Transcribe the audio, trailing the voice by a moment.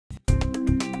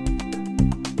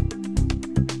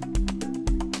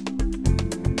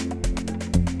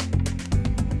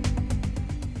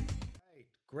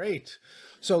Great.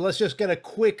 So let's just get a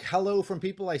quick hello from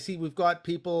people. I see we've got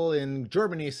people in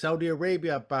Germany, Saudi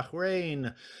Arabia,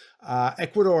 Bahrain,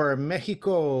 Ecuador,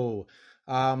 Mexico.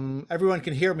 Everyone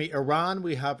can hear me. Iran,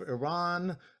 we have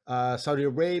Iran, Saudi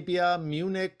Arabia,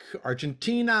 Munich,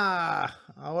 Argentina.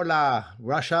 Hola.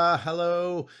 Russia,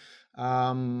 hello.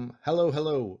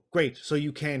 Hello. Great. So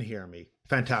you can hear me.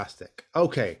 Fantastic.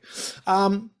 Okay.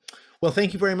 Well,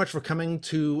 thank you very much for coming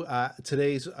to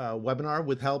today's webinar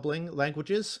with Helbling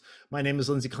Languages. My name is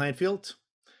Lindsay Clandfield.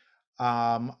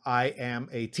 I am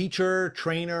a teacher,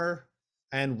 trainer,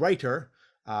 and writer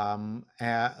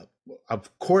of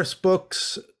course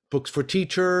books, books for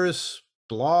teachers,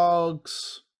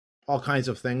 blogs, all kinds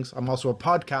of things. I'm also a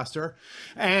podcaster.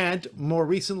 And more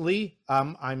recently,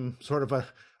 I'm sort of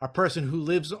a person who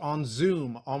lives on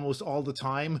Zoom almost all the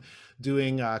time,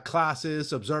 doing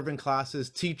classes, observing classes,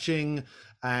 teaching,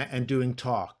 and doing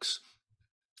talks.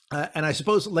 And I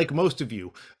suppose, like most of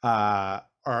you,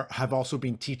 have also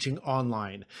been teaching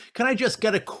online. Can I just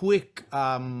get a quick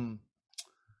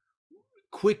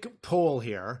poll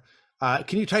here?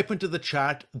 Can you type into the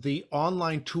chat the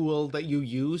online tool that you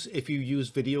use if you use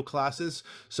video classes?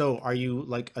 So are you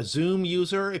like a Zoom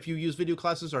user if you use video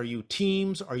classes? Are you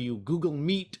Teams? Are you Google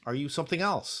Meet? Are you something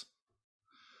else?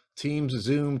 Teams,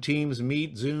 Zoom, Teams,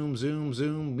 Meet,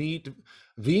 Zoom, Meet,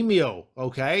 Vimeo,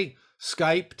 okay?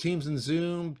 Skype, Teams and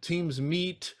Zoom, Teams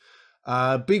Meet,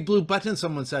 Big Blue Button,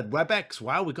 someone said, WebEx.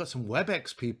 Wow, we got some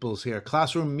WebEx peoples here.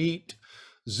 Classroom Meet,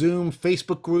 Zoom,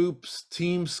 Facebook groups,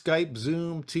 Teams, Skype,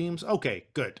 Zoom, Teams. Okay,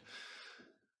 good.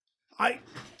 I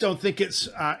don't think it's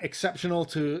exceptional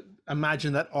to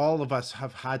imagine that all of us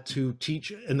have had to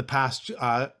teach in the past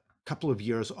couple of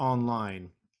years online,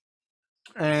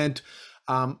 and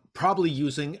probably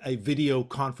using a video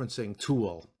conferencing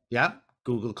tool. Yeah,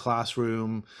 Google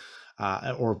Classroom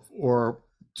or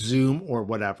Zoom or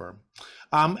whatever.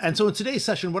 And so in today's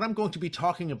session, what I'm going to be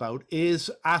talking about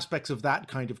is aspects of that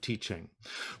kind of teaching.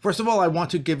 First of all, I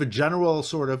want to give a general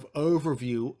sort of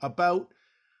overview about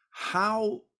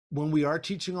how, when we are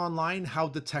teaching online, how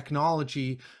the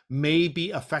technology may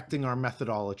be affecting our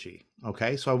methodology.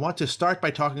 Okay, so I want to start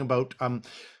by talking about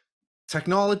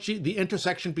technology, the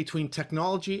intersection between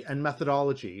technology and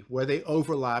methodology, where they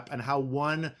overlap and how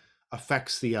one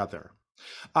affects the other.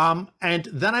 And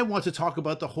then I want to talk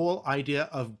about the whole idea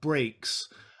of breaks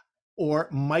or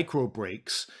micro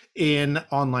breaks in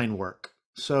online work.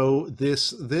 So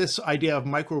this idea of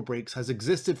micro breaks has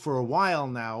existed for a while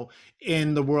now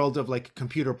in the world of like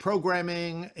computer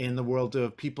programming, in the world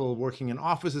of people working in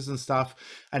offices and stuff.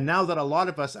 And now that a lot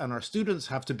of us and our students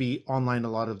have to be online a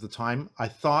lot of the time, I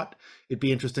thought it'd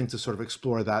be interesting to sort of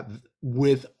explore that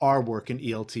with our work in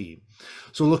ELT.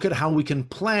 So look at how we can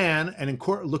plan and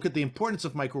look at the importance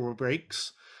of micro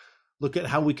breaks, look at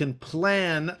how we can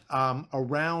plan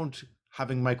around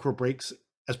having micro breaks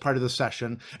as part of the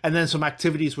session, and then some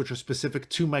activities which are specific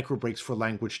to micro breaks for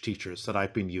language teachers that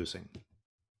I've been using.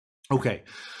 Okay,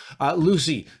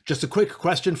 Lucy, just a quick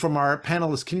question from our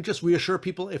panelists. Can you just reassure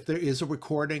people if there is a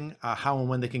recording, how and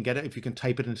when they can get it, if you can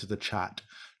type it into the chat,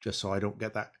 just so I don't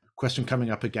get that question coming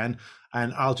up again,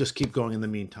 and I'll just keep going in the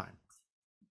meantime.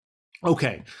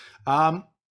 Okay,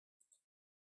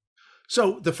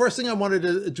 so the first thing I wanted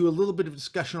to do a little bit of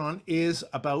discussion on is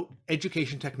about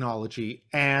education technology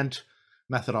and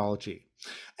methodology.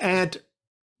 And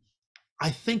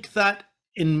I think that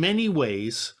in many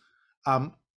ways,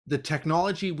 the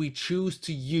technology we choose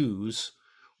to use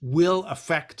will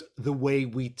affect the way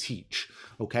we teach.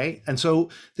 Okay, and so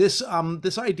this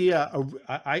idea,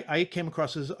 I came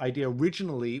across this idea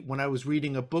originally when I was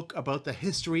reading a book about the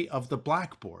history of the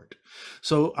blackboard.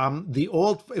 So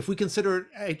if we consider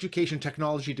education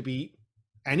technology to be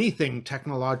anything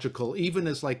technological, even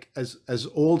as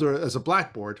older as a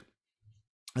blackboard,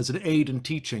 as an aid in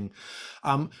teaching,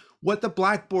 what the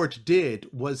blackboard did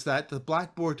was that the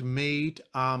blackboard made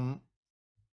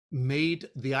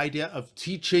the idea of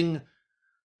teaching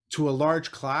to a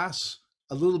large class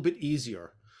a little bit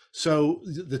easier. So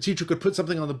the teacher could put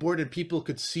something on the board and people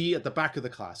could see at the back of the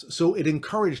class. So it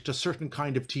encouraged a certain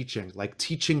kind of teaching, like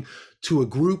teaching to a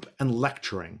group and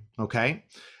lecturing, okay?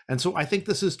 And so I think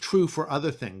this is true for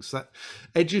other things, that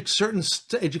certain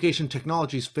education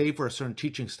technologies favor a certain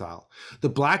teaching style. The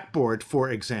blackboard, for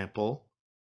example,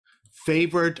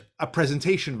 favored a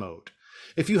presentation mode.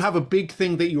 If you have a big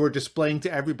thing that you are displaying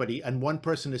to everybody and one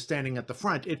person is standing at the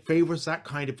front, it favors that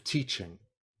kind of teaching.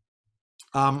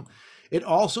 It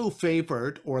also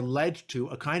favored or led to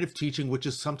a kind of teaching which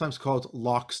is sometimes called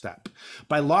lockstep.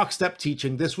 By lockstep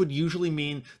teaching, this would usually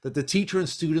mean that the teacher and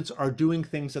students are doing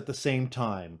things at the same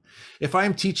time. If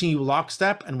I'm teaching you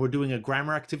lockstep and we're doing a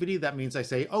grammar activity, that means I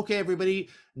say, okay, everybody,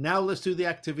 now let's do the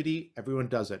activity. Everyone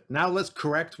does it. Now let's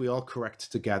correct. We all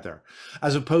correct together.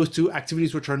 As opposed to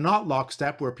activities which are not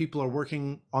lockstep, where people are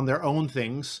working on their own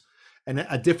things, and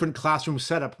a different classroom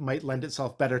setup might lend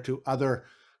itself better to other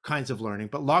kinds of learning.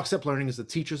 But lockstep learning is the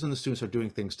teachers and the students are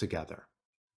doing things together.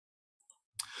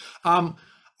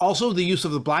 Also, the use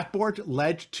of the blackboard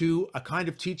led to a kind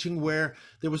of teaching where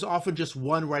there was often just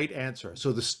one right answer.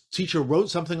 So the teacher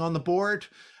wrote something on the board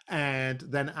and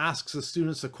then asks the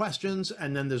students the questions,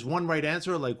 and then there's one right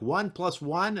answer, like 1 +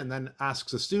 1, and then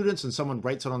asks the students, and someone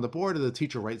writes it on the board, and the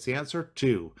teacher writes the answer,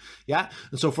 2. Yeah,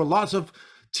 and so for lots of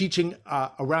teaching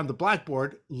around the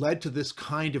blackboard led to this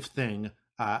kind of thing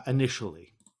initially.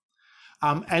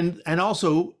 And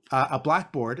also a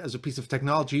blackboard as a piece of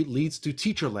technology leads to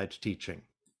teacher-led teaching.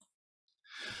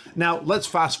 Now let's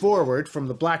fast forward from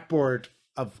the blackboard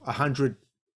of 100+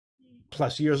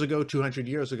 years ago, 200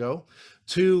 years ago,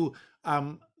 to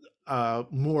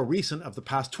more recent of the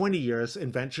past 20 years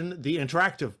invention, the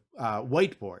interactive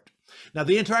whiteboard. Now,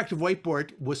 the interactive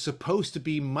whiteboard was supposed to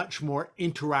be much more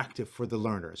interactive for the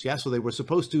learners. Yeah, so they were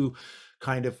supposed to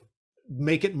kind of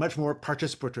make it much more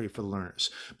participatory for the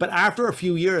learners. But after a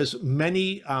few years,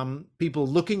 many people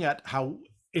looking at how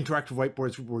interactive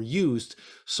whiteboards were used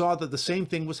saw that the same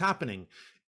thing was happening.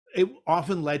 It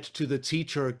often led to the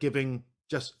teacher giving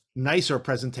just nicer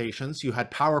presentations. You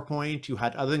had PowerPoint, you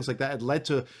had other things like that. It led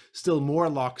to still more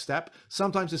lockstep.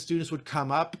 Sometimes the students would come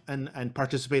up and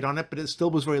participate on it, but it still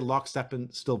was very lockstep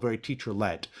and still very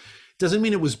teacher-led. Doesn't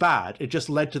mean it was bad. It just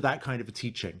led to that kind of a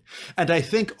teaching. And I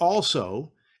think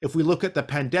also, if we look at the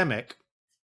pandemic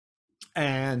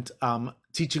and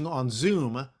teaching on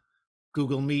Zoom,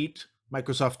 Google Meet,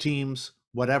 Microsoft Teams,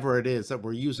 whatever it is that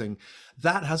we're using,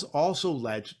 that has also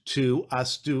led to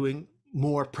us doing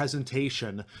more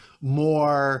presentation,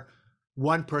 more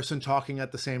one person talking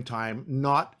at the same time,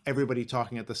 not everybody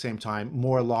talking at the same time,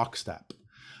 more lockstep.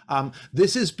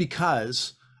 This is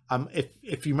because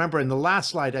if you remember in the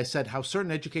last slide, I said how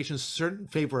certain educations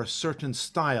favor a certain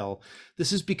style.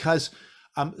 This is because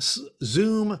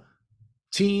Zoom,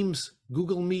 Teams,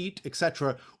 Google Meet,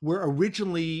 etc., were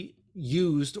originally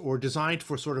used or designed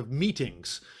for sort of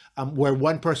meetings where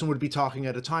one person would be talking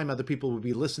at a time, other people would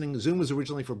be listening. Zoom was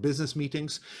originally for business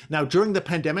meetings. Now, during the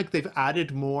pandemic, they've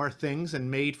added more things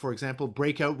and made, for example,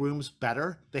 breakout rooms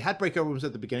better. They had breakout rooms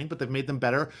at the beginning, but they've made them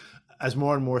better as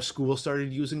more and more schools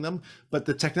started using them. But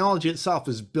the technology itself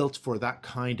is built for that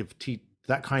kind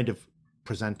of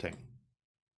presenting.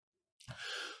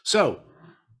 So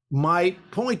my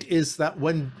point is that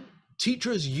when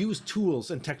teachers use tools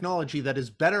and technology that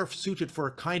is better suited for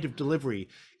a kind of delivery,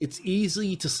 it's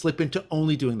easy to slip into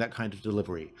only doing that kind of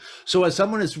delivery. So as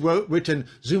someone has written,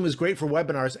 Zoom is great for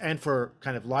webinars and for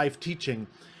kind of live teaching,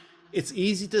 it's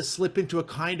easy to slip into a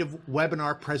kind of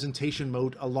webinar presentation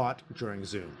mode a lot during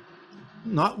Zoom.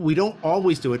 We don't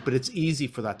always do it, but it's easy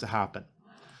for that to happen.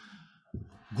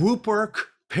 Group work,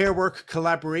 pair work,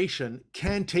 collaboration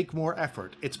can take more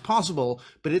effort. It's possible,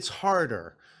 but it's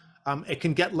harder. It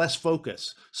can get less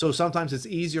focus. So sometimes it's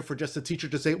easier for just a teacher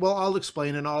to say, well, I'll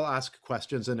explain and I'll ask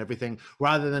questions and everything,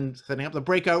 rather than setting up the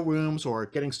breakout rooms or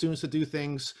getting students to do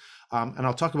things. And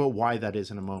I'll talk about why that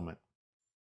is in a moment.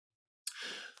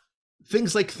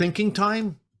 Things like thinking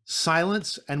time,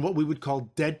 silence, and what we would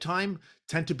call dead time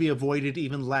tend to be avoided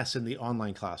even less in the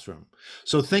online classroom.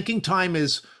 So thinking time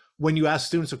is when you ask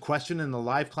students a question in the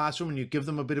live classroom and you give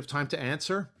them a bit of time to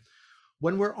answer.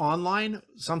 When we're online,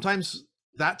 sometimes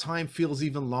that time feels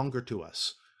even longer to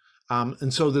us.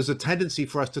 And so there's a tendency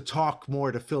for us to talk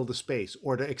more to fill the space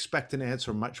or to expect an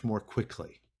answer much more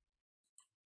quickly.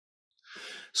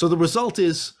 So the result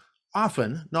is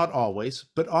often, not always,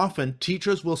 but often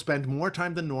teachers will spend more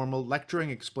time than normal lecturing,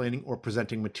 explaining, or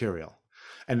presenting material.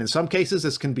 And in some cases,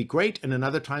 this can be great, and in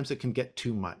other times it can get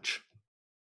too much.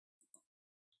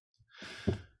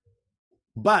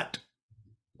 But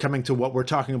coming to what we're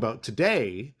talking about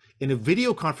today, in a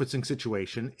video conferencing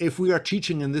situation, if we are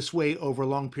teaching in this way over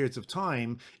long periods of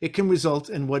time, it can result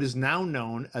in what is now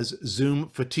known as Zoom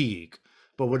fatigue,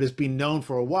 but what has been known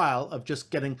for a while of just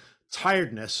getting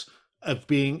tiredness of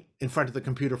being in front of the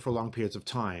computer for long periods of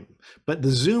time. But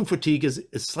the Zoom fatigue is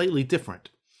slightly different.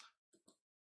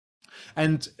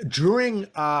 And during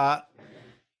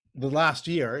the last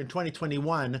year in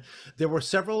 2021, there were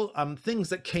several things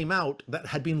that came out that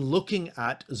had been looking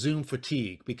at Zoom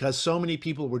fatigue because so many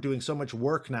people were doing so much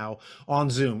work now on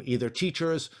Zoom, either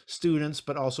teachers, students,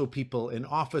 but also people in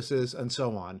offices and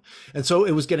so on. And so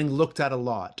it was getting looked at a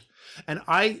lot. And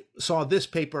I saw this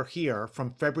paper here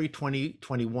from February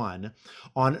 2021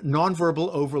 on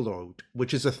nonverbal overload,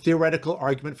 which is a theoretical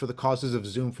argument for the causes of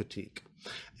Zoom fatigue.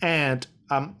 And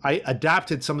I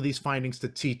adapted some of these findings to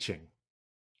teaching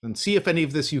and see if any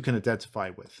of this you can identify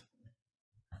with.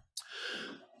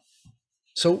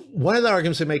 So one of the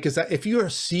arguments I make is that if you are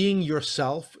seeing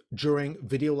yourself during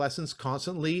video lessons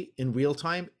constantly in real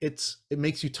time, it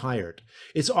makes you tired.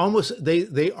 It's almost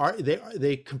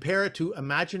they compare it to,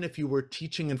 imagine if you were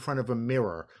teaching in front of a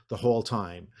mirror the whole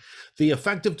time. The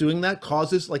effect of doing that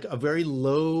causes like a very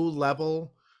low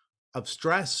level of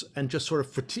stress and just sort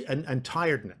of fatigue and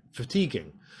tiredness,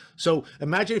 fatiguing. So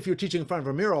imagine if you're teaching in front of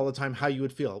a mirror all the time, how you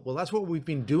would feel. Well, that's what we've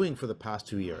been doing for the past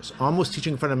 2 years, almost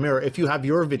teaching in front of a mirror if you have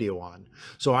your video on.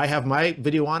 So I have my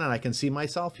video on and I can see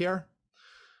myself here.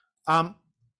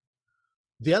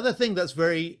 The other thing that's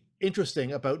very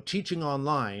interesting about teaching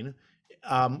online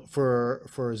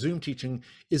for Zoom teaching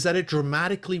is that it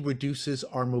dramatically reduces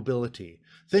our mobility.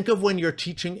 Think of when you're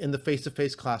teaching in the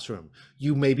face-to-face classroom.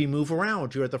 You maybe move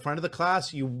around. You're at the front of the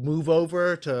class, you move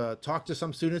over to talk to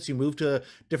some students, you move to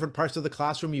different parts of the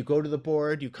classroom, you go to the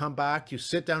board, you come back, you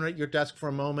sit down at your desk for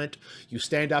a moment, you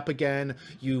stand up again,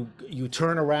 you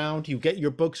turn around, you get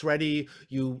your books ready,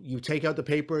 you take out the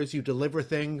papers, you deliver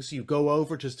things, you go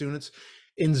over to students.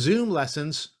 In Zoom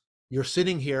lessons, you're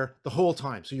sitting here the whole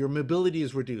time. So your mobility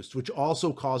is reduced, which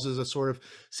also causes a sort of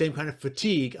same kind of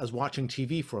fatigue as watching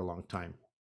TV for a long time.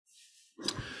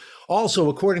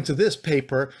 Also, according to this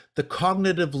paper, the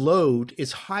cognitive load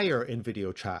is higher in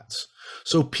video chats.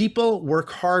 So people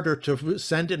work harder to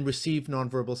send and receive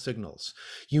nonverbal signals.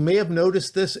 You may have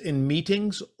noticed this in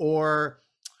meetings, or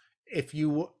if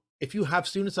you have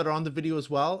students that are on the video as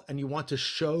well and you want to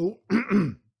show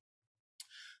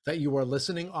that you are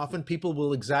listening, often people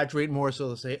will exaggerate more. So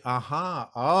they'll say,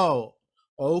 aha, oh,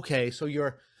 okay. So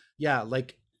you're, yeah,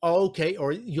 like, okay.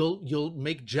 Or you'll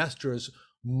make gestures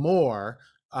more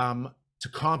to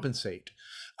compensate.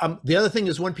 The other thing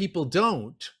is when people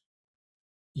don't,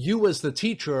 you as the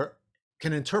teacher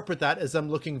can interpret that as them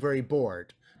looking very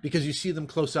bored because you see them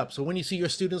close up. So when you see your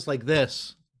students like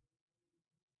this,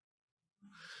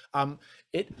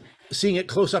 seeing it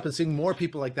close up and seeing more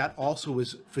people like that also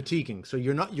is fatiguing. So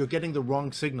you're getting the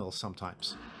wrong signals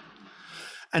sometimes.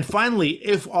 And finally,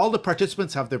 if all the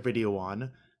participants have their video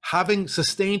on, having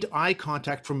sustained eye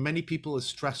contact from many people is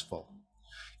stressful,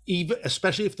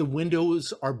 especially if the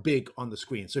windows are big on the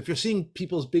screen. So if you're seeing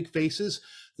people's big faces,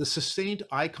 the sustained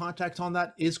eye contact on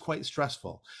that is quite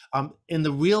stressful. In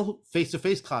the real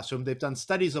face-to-face classroom, they've done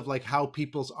studies of like how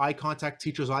people's eye contact,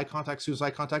 teachers' eye contact, students' eye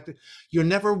contact, you're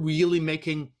never really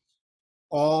making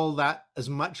all that as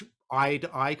much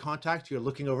eye-to-eye contact. You're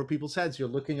looking over people's heads, you're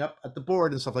looking up at the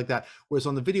board and stuff like that. Whereas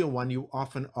on the video one, you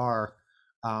often are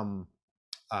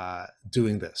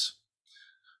doing this.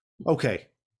 Okay,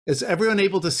 is everyone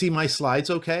able to see my slides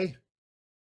okay?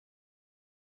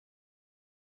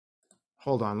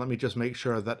 Hold on, let me just make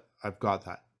sure that I've got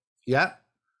that. Yeah?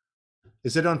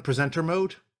 Is it on presenter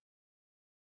mode?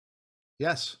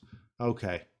 Yes,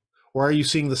 okay. Or are you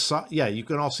seeing the, yeah, you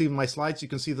can all see my slides. You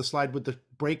can see the slide with the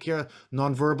break here,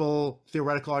 nonverbal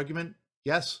theoretical argument.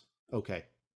 Yes? Okay,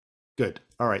 good.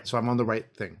 All right, so I'm on the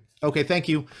right thing. Okay, thank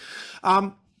you.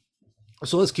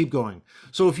 So let's keep going.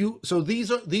 So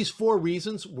these 4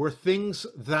 reasons were things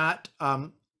that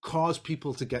cause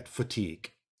people to get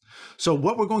fatigue. So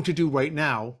what we're going to do right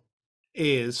now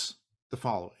is the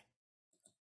following.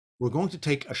 We're going to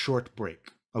take a short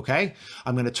break. Okay,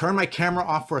 I'm going to turn my camera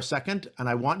off for a second and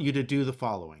I want you to do the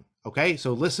following. Okay,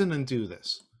 so listen and do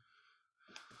this.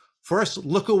 First,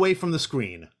 look away from the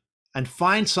screen and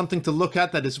find something to look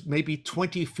at that is maybe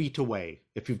 20 feet away.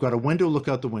 If you've got a window, look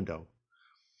out the window.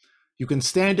 You can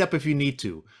stand up if you need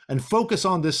to and focus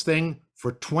on this thing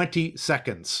for 20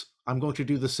 seconds. I'm going to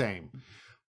do the same.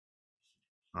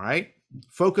 All right,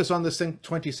 focus on this thing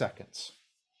 20 seconds.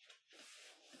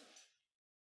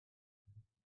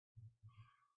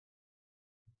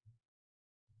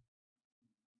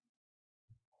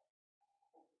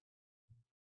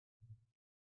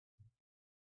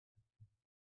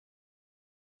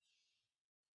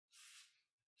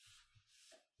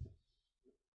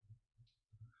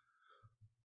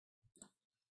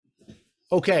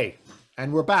 Okay,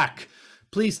 and we're back.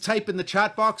 Please type in the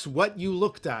chat box what you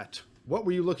looked at. What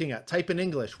were you looking at? Type in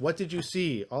English. What did you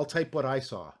see? I'll type what I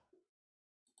saw.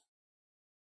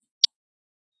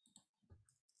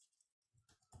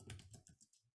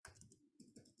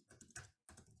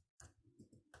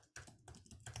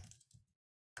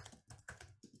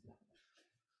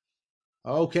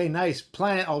 Okay, nice.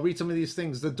 Plant. I'll read some of these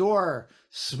things. The door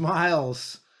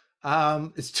smiles.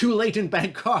 It's too late in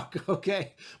Bangkok.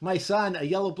 Okay. My son, a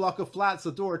yellow block of flats,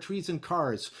 the door, trees and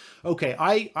cars. Okay,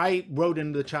 I wrote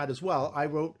in the chat as well. I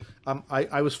wrote,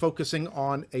 I was focusing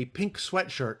on a pink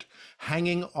sweatshirt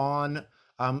hanging on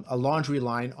a laundry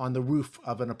line on the roof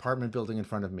of an apartment building in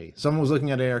front of me. Someone was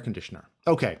looking at an air conditioner.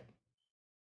 Okay.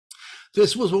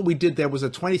 This was what we did. There was a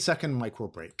 20-second micro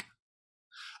break.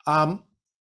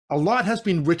 A lot has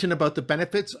been written about the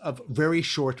benefits of very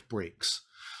short breaks.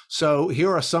 So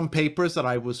here are some papers that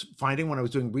I was finding when I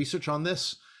was doing research on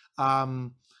this.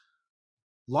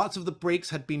 Lots of the breaks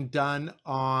had been done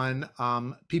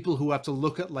on people who have to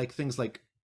look at like things like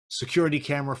security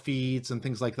camera feeds and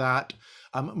things like that.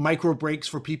 Micro breaks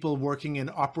for people working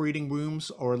in operating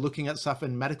rooms or looking at stuff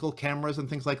in medical cameras and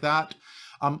things like that.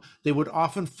 They would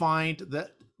often find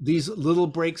that these little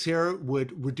breaks here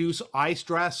would reduce eye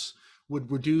stress,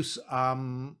 would reduce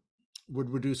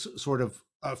sort of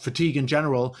fatigue in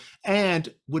general,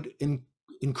 and would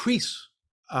increase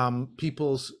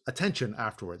people's attention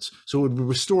afterwards. So it would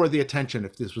restore the attention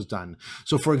if this was done.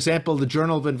 So for example, the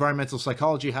Journal of Environmental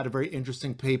Psychology had a very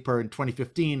interesting paper in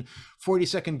 2015,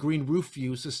 40-second green roof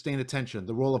view, sustain attention,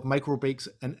 the role of micro breaks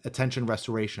and attention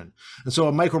restoration. And so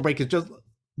a micro break is just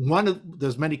one of,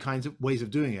 there's many kinds of ways of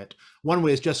doing it. One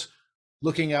way is just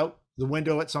looking out the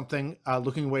window at something,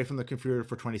 looking away from the computer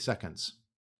for 20 seconds.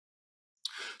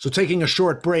 So taking a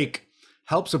short break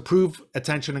helps improve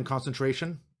attention and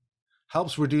concentration,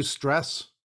 helps reduce stress,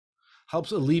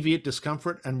 helps alleviate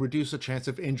discomfort, and reduce the chance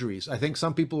of injuries. I think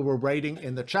some people were writing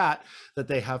in the chat that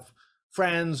they have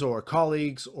friends or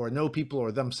colleagues or know people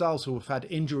or themselves who have had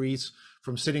injuries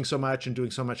from sitting so much and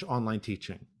doing so much online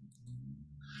teaching.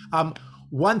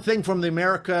 One thing from the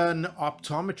American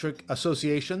Optometric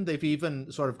Association, they've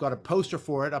even sort of got a poster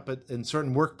for it up in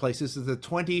certain workplaces, is the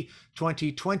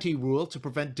 20-20-20 rule to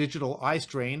prevent digital eye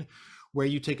strain, where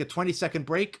you take a 20-second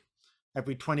break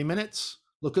every 20 minutes,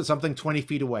 look at something 20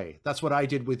 feet away. That's what I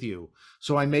did with you.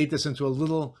 So I made this into a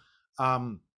little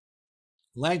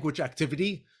language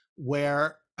activity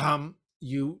where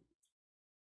you,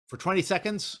 for 20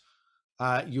 seconds,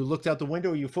 you looked out the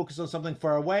window, you focused on something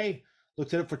far away,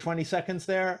 looked at it for 20 seconds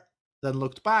there, then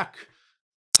looked back,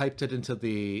 typed it into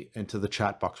the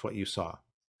chat box what you saw.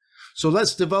 So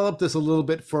let's develop this a little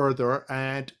bit further,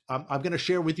 and I'm going to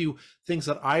share with you things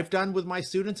that I've done with my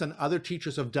students and other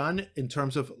teachers have done in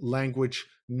terms of language,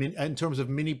 in terms of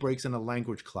mini breaks in a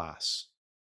language class.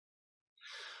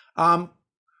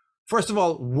 First of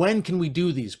all, when can we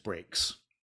do these breaks?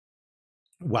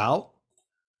 Well,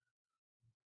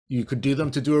 you could do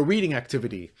them to do a reading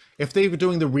activity. If they were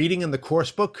doing the reading in the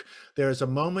course book, there's a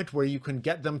moment where you can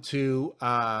get them to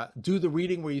do the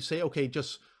reading where you say, okay,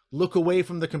 just look away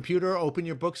from the computer, open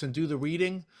your books and do the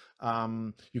reading.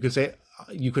 You can say,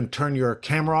 you can turn your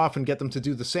camera off and get them to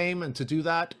do the same. And to do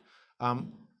that,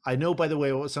 I know, by the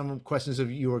way, what some questions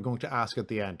of you are going to ask at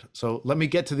the end. So let me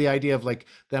get to the idea of like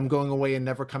them going away and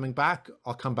never coming back.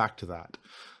 I'll come back to that.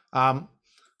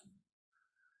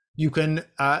 You can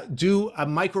do a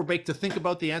micro break to think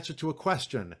about the answer to a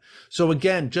question. So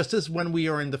again, just as when we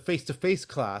are in the face-to-face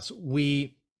class,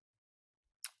 we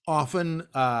often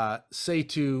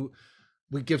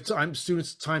we give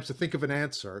students time to think of an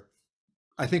answer.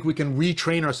 I think we can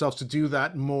retrain ourselves to do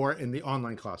that more in the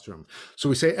online classroom. So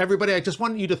we say, everybody, I just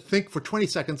want you to think for 20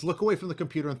 seconds, look away from the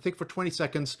computer and think for 20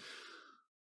 seconds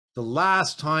the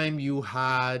last time you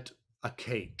had a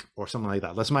cake or something like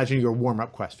that. Let's imagine your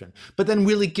warm-up question, but then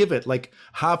really give it, like,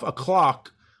 have a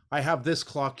clock. I have this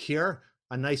clock here,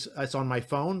 it's on my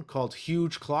phone, called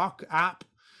Huge Clock app.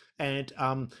 And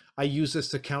I use this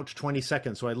to count 20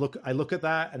 seconds. So I look at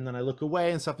that and then I look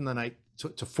away and stuff, and then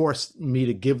to force me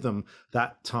to give them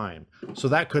that time. So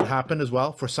that could happen as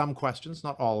well for some questions,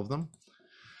 not all of them.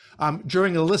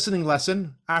 During a listening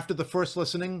lesson, after the first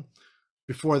listening,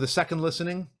 before the second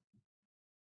listening.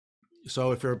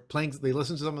 So if you're playing, they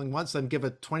listen to something once, then give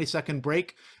a 20-second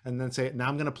break and then say, now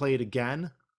I'm going to play it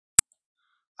again.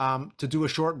 To do a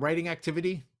short writing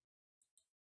activity,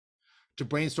 to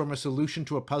brainstorm a solution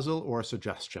to a puzzle or a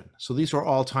suggestion. So these are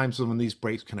all times when these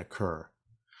breaks can occur.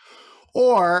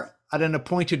 Or at an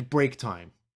appointed break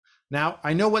time. Now,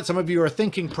 I know what some of you are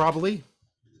thinking probably,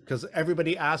 because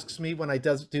everybody asks me when I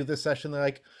do this session, they're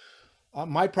like,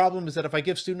 my problem is that if I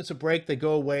give students a break, they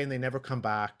go away and they never come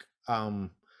back.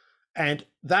 And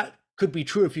that could be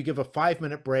true if you give a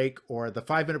 5-minute break, or the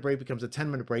 5-minute break becomes a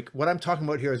 10-minute break. What I'm talking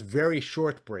about here is very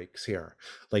short breaks here,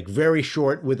 like very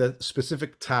short with a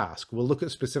specific task. We'll look at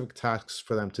specific tasks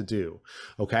for them to do.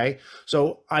 Okay.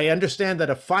 So I understand that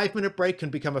a 5-minute break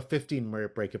can become a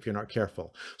 15-minute break if you're not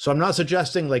careful. So I'm not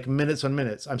suggesting like minutes on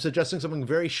minutes. I'm suggesting something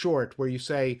very short where you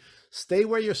say, stay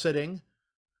where you're sitting,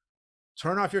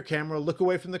 turn off your camera, look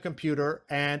away from the computer,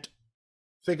 and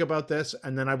think about this,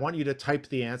 and then I want you to type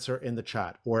the answer in the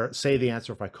chat or say the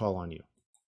answer if I call on you.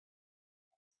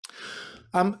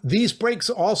 These breaks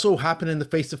also happen in the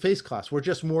face-to-face class. We're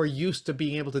just more used to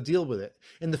being able to deal with it.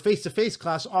 In the face-to-face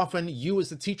class, often you as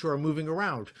the teacher are moving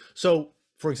around. So,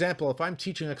 for example, if I'm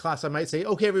teaching a class, I might say,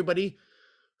 okay, everybody,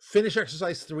 finish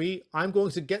exercise 3. I'm going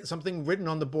to get something written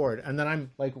on the board. And then I'm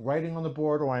like writing on the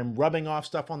board, or I'm rubbing off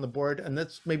stuff on the board, and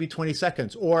that's maybe 20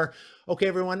 seconds. Or, okay,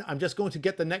 everyone, I'm just going to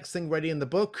get the next thing ready in the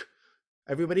book.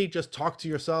 Everybody just talk to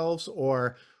yourselves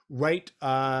or write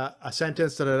a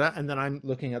sentence, and then I'm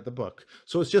looking at the book.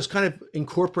 So it's just kind of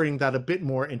incorporating that a bit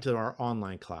more into our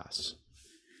online class.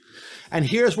 And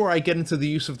here's where I get into the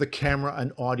use of the camera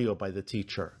and audio by the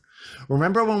teacher.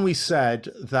 Remember when we said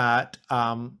that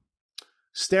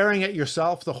staring at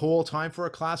yourself the whole time for a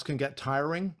class can get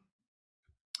tiring?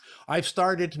 I've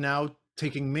started now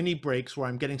taking mini breaks where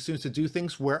I'm getting students to do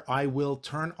things where I will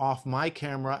turn off my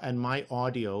camera and my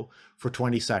audio for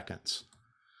 20 seconds.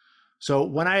 So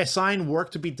when I assign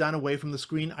work to be done away from the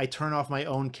screen, I turn off my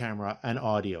own camera and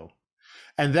audio.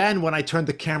 And then when I turn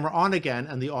the camera on again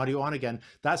and the audio on again,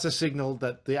 that's a signal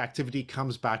that the activity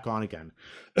comes back on again.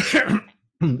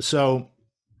 So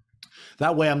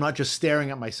that way I'm not just staring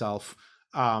at myself,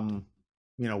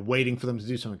 waiting for them to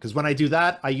do something. Because when I do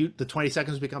that, the 20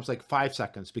 seconds becomes like 5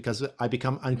 seconds because I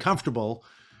become uncomfortable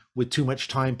with too much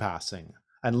time passing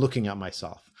and looking at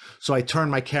myself. So I turn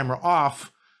my camera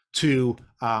off to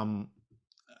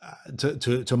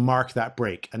mark that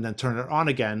break, and then turn it on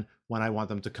again when I want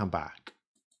them to come back.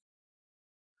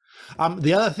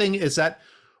 The other thing is that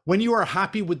when you are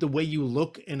happy with the way you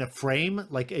look in a frame,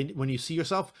 like when you see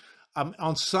yourself,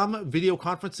 on some video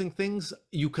conferencing things,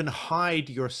 you can hide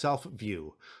your self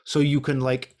view. So you can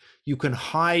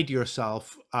hide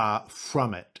yourself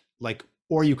from it,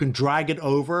 or you can drag it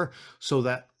over so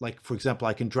that, like, for example,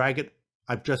 I can drag it.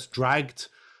 I've just dragged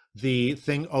the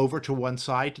thing over to one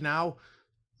side now,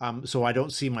 so I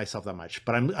don't see myself that much.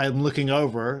 But I'm looking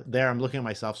over there. I'm looking at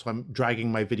myself, so I'm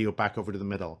dragging my video back over to the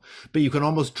middle. But you can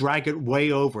almost drag it way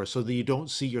over so that you don't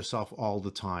see yourself all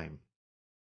the time.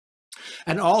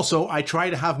 And also, I try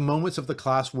to have moments of the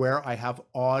class where I have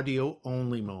audio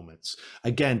only moments,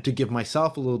 again, to give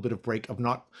myself a little bit of break of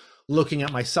not looking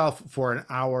at myself for an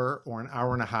hour or an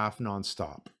hour and a half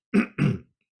nonstop.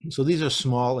 So these are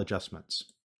small adjustments.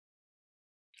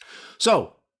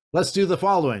 So let's do the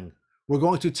following. We're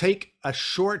going to take a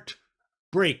short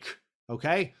break.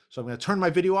 Okay, so I'm going to turn my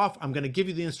video off. I'm going to give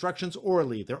you the instructions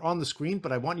orally. They're on the screen,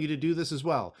 but I want you to do this as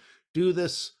well. Do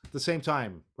this at the same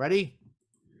time. Ready?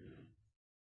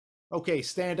 Okay,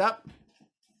 stand up.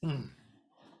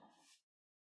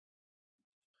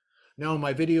 No,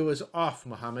 my video is off,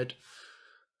 Mohammed.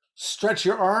 Stretch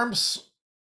your arms.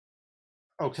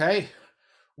 Okay.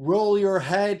 Roll your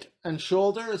head and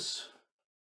shoulders.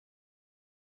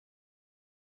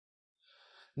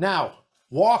 Now,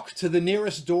 walk to the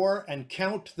nearest door and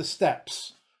count the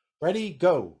steps. Ready?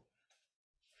 Go.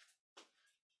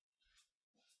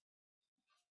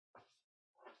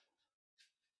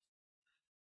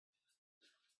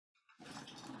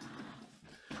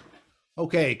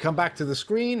 Okay, come back to the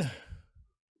screen.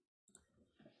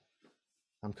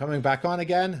 I'm coming back on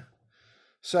again.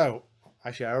 So,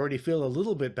 actually, I already feel a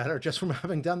little bit better just from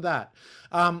having done that.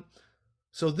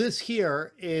 So this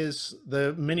here is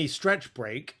the mini stretch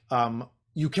break.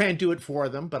 You can do it for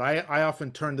them, but I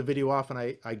often turn the video off and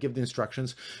I give the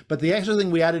instructions. But the extra thing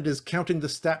we added is counting the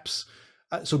steps.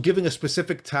 So giving a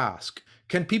specific task.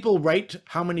 Can people write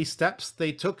how many steps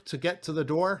they took to get to the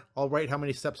door? I'll write how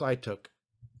many steps I took.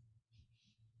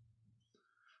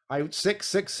 6,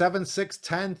 6, 7, 6,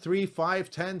 10, 3, 5,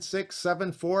 10, 6,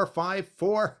 7, 4, 5,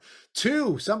 4,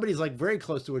 2. Somebody's like very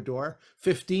close to a door.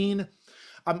 15.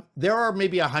 There are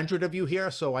maybe 100 of you here,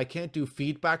 so I can't do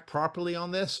feedback properly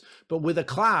on this. But with a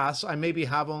class, I maybe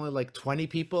have only like 20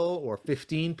 people or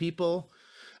 15 people,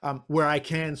 where I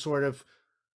can sort of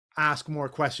ask more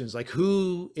questions, like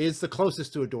who is the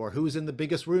closest to a door, who's in the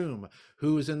biggest room,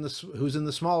 who's in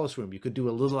the smallest room. You could do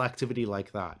a little activity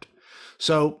like that.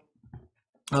 So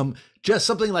just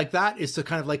something like that is to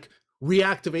kind of like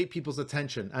reactivate people's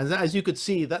attention. And as you could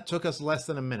see, that took us less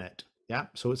than a minute. Yeah,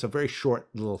 so it's a very short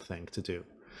little thing to do.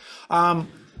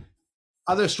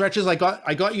 Other stretches, I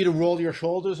got you to roll your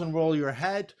shoulders and roll your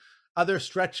head. Other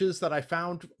stretches that I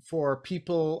found for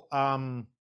people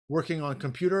working on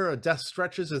computer, desk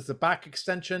stretches, is the back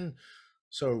extension.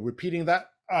 So repeating that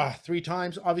 3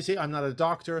 times. Obviously, I'm not a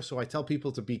doctor, so I tell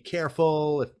people to be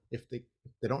careful. If they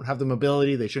don't have the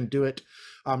mobility, they shouldn't do it.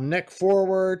 Neck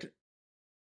forward,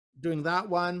 doing that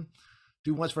one.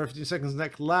 Do once for 15 seconds,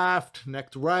 neck left, neck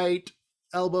right,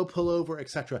 elbow pull over,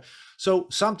 etc. So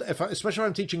especially if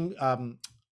I'm teaching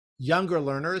younger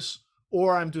learners,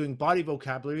 or I'm doing body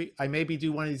vocabulary, I maybe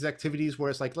do one of these activities where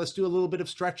it's like, let's do a little bit of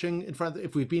stretching in front of,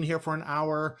 if we've been here for an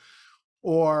hour,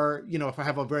 or, you know, if I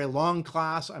have a very long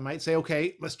class, I might say,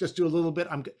 okay, let's just do a little bit.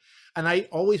 And I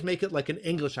always make it like an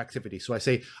English activity. So I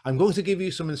say, I'm going to give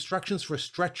you some instructions for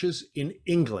stretches in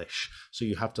English. So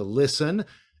you have to listen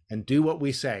and do what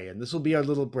we say. And this will be our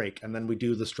little break. And then we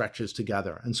do the stretches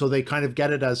together. And so they kind of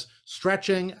get it as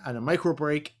stretching and a micro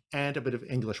break and a bit of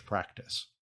English practice.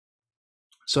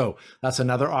 So that's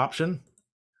another option.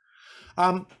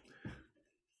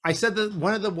 I said that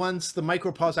one of the ones, the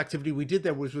micro pause activity we did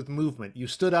there was with movement. You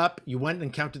stood up, you went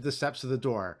and counted the steps of the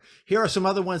door. Here are some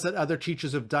other ones that other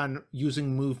teachers have done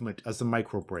using movement as the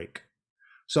micro break.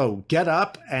 So get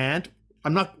up and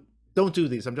don't do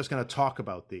these. I'm just going to talk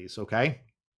about these, okay?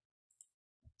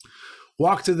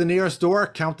 Walk to the nearest door,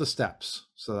 count the steps.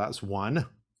 So that's 1.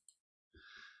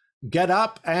 Get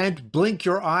up and blink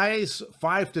your eyes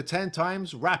 5 to 10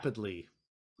 times rapidly.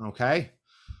 Okay,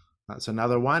 that's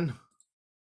another one.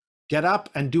 Get up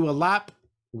and do a lap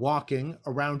walking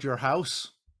around your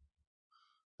house.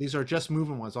 These are just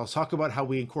movement ones. I'll talk about how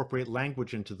we incorporate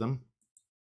language into them.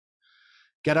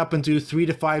 Get up and do 3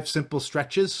 to 5 simple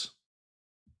stretches.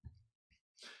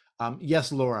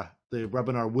 Yes, Laura, the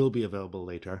webinar will be available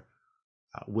later.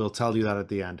 We'll tell you that at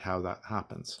the end, how that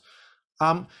happens.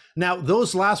 Now,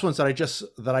 those last ones that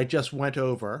I just went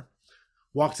over,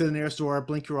 walk to the nearest door,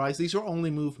 blink your eyes, these are only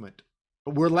movement.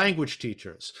 But we're language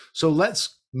teachers. So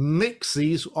let's mix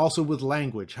these also with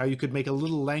language, how you could make a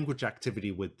little language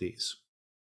activity with these.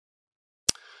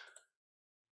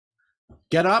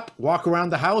 Get up, walk around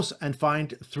the house, and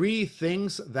find 3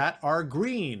 things that are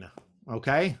green.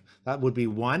 Okay, that would be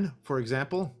 1, for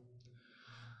example.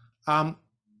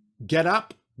 Get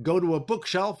up, go to a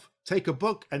bookshelf, take a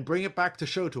book and bring it back to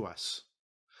show to us.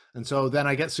 And so then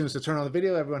I get students to turn on the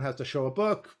video. Everyone has to show a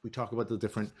book. We talk about the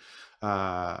different,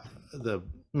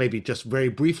 maybe just very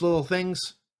brief little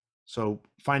things. So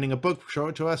finding a book, show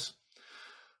it to us.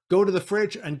 Go to the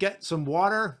fridge and get some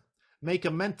water. Make a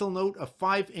mental note of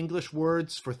 5 English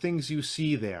words for things you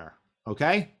see there.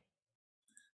 Okay?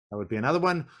 That would be another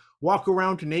one. Walk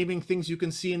around naming things you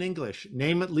can see in English.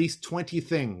 Name at least 20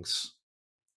 things.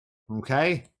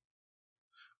 Okay?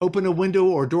 Open a window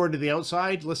or door to the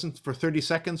outside. Listen for 30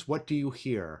 seconds. What do you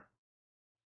hear?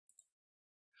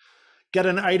 Get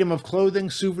an item of clothing,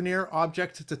 souvenir,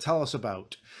 object to tell us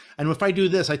about. And if I do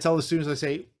this, I tell the students, I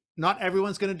say, not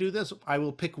everyone's going to do this. I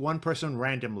will pick one person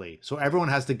randomly. So everyone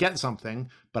has to get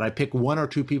something, but I pick 1 or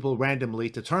 2 people randomly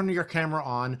to turn your camera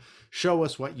on, show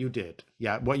us what you did.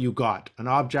 Yeah, what you got. An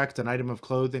object, an item of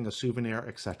clothing, a souvenir,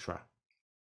 etc.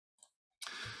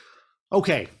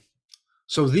 Okay.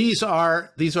 So these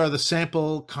are the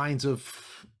sample kinds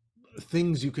of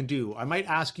things you can do. I might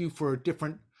ask you for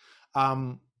different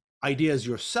ideas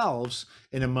yourselves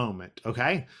in a moment,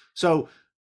 okay? So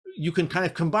you can kind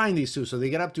of combine these two. So they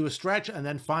get up, do a stretch, and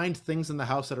then find things in the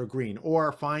house that are green,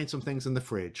 or find some things in the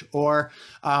fridge. Or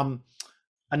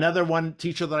another one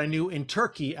teacher that I knew in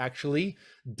Turkey actually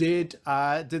did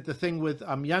the thing with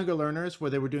younger learners where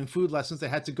they were doing food lessons. They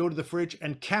had to go to the fridge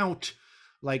and count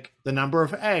like the number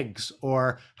of eggs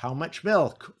or how much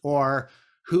milk, or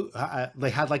who they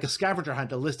had like a scavenger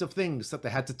hunt, a list of things that they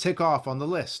had to tick off on the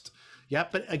list. Yeah,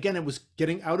 but again, it was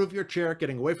getting out of your chair,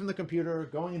 getting away from the computer,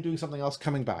 going and doing something else,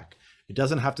 coming back. It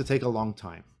doesn't have to take a long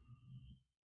time.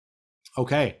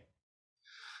 Okay,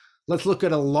 let's look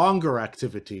at a longer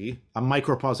activity, a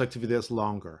micropause activity that's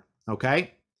longer.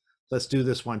 Okay, let's do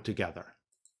this one together.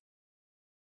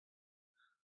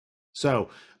 So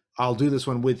I'll do this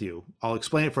one with you. I'll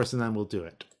explain it first and then we'll do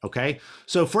it. Okay,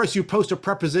 so first you post a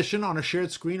preposition on a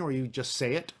shared screen, or you just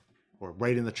say it or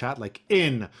write in the chat like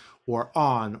in or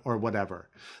on or whatever.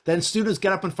 Then students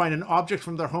get up and find an object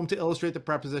from their home to illustrate the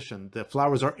preposition. The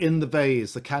flowers are in the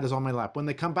vase. The cat is on my lap. When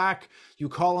they come back, you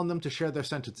call on them to share their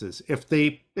sentences.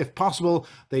 If possible,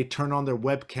 they turn on their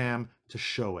webcam to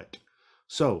show it.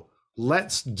 So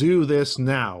let's do this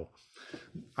now.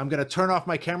 I'm going to turn off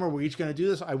my camera. We're each going to do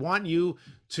this. I want you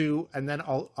to, and then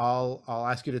I'll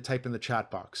ask you to type in the chat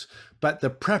box. But the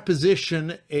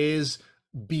preposition is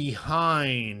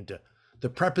behind. The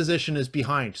preposition is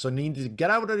behind. So you need to get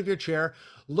out of your chair,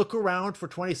 look around for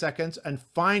 20 seconds, and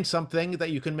find something that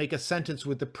you can make a sentence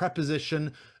with the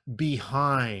preposition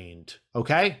behind.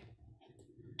 Okay?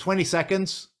 20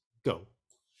 seconds, go.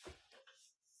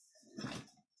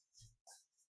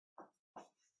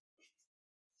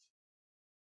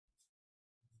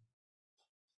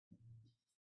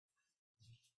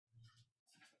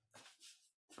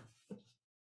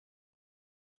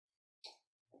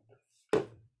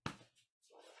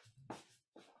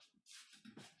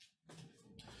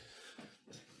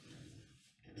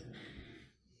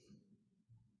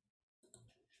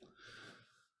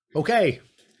 Okay,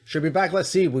 should be back. Let's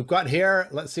see. We've got here.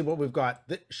 Let's see what we've got.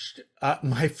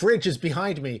 My fridge is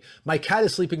behind me. My cat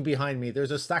is sleeping behind me.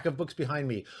 There's a stack of books behind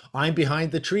me. I'm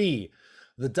behind the tree.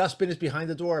 The dustbin is behind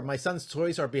the door. My son's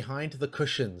toys are behind the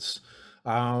cushions.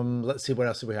 Let's see what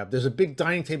else do we have. There's a big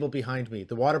dining table behind me.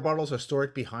 The water bottles are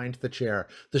stored behind the chair.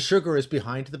 The sugar is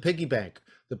behind the piggy bank.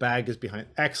 The bag is behind.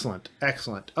 Excellent,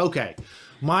 excellent. Okay,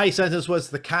 my sentence was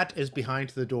the cat is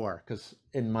behind the door, because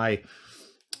in my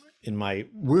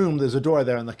room, there's a door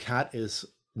there and the cat is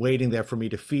waiting there for me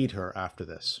to feed her after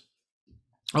this.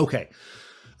 Okay.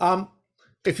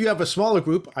 If you have a smaller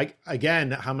group,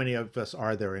 again, how many of us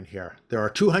are there in here? There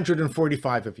are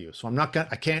 245 of you. So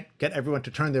I can't get everyone to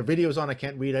turn their videos on. I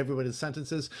can't read everybody's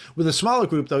sentences. With a smaller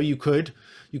group though, you could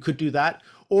do that.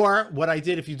 Or what I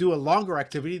did, if you do a longer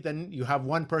activity, then you have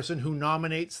one person who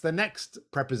nominates the next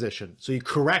preposition. So you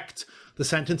correct the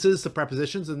sentences, the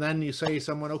prepositions, and then you say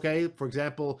someone, okay, for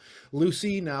example,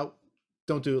 Lucy. Now,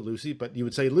 don't do it, Lucy, but you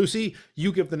would say, Lucy,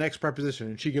 you give the next preposition.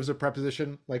 And she gives a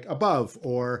preposition like above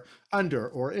or under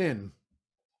or in.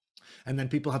 And then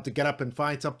people have to get up and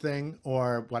find something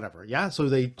or whatever. Yeah, so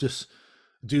they just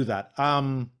do that.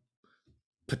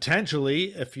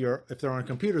 Potentially, if they're on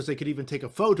computers, they could even take a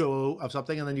photo of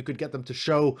something and then you could get them to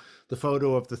show the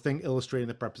photo of the thing illustrating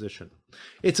the preposition.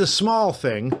 It's a small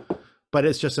thing, but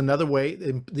it's just another way.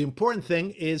 The important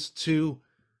thing is to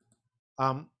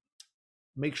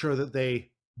make sure that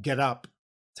they get up,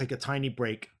 take a tiny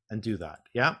break, and do that.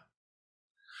 Yeah.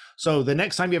 So the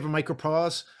next time you have a micro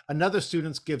pause, another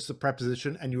student gives the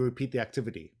preposition and you repeat the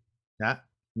activity. Yeah.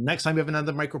 Next time you have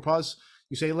another micro pause,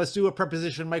 you say, let's do a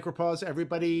preposition micro pause,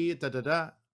 everybody, da, da, da.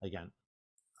 Again,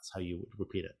 that's how you would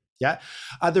repeat it. Yeah.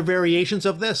 Other variations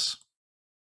of this,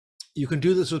 you can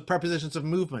do this with prepositions of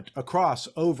movement, across,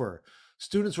 over.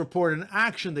 Students report an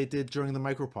action they did during the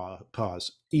micro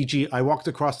pause, e.g., I walked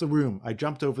across the room, I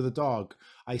jumped over the dog,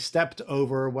 I stepped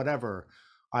over whatever,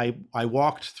 I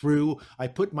walked through, I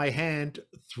put my hand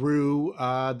through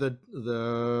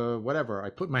the whatever, I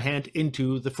put my hand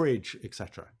into the fridge,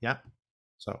 etc. Yeah.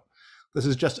 So this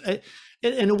is just,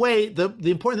 in a way, the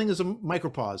important thing is a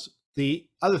micro pause. The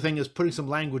other thing is putting some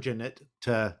language in it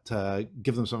to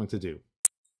give them something to do.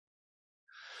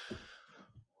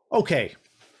 Okay.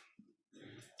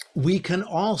 We can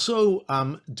also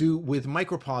do with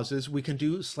micropauses, we can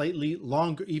do slightly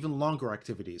longer, even longer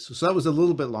activities. So that was a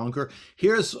little bit longer.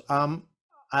 Here's an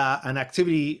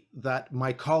activity that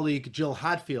my colleague Jill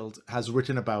Hadfield has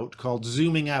written about called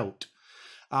zooming out.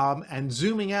 And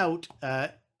zooming out,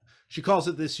 she calls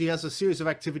it this. She has a series of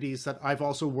activities that I've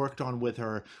also worked on with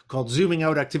her called zooming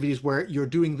out activities, where you're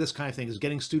doing this kind of thing, is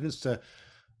getting students to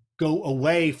go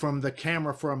away from the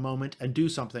camera for a moment and do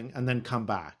something and then come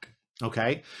back.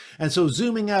 Okay. And so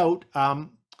zooming out,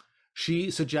 she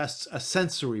suggests a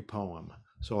sensory poem.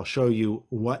 So I'll show you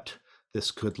what this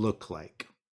could look like.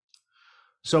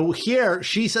 So here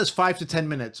she says 5 to 10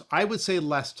 minutes. I would say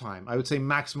less time. I would say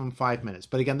maximum 5 minutes.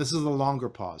 But again, this is a longer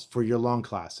pause for your long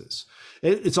classes.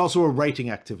 It's also a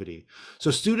writing activity. So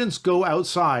students go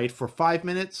outside for 5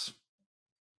 minutes,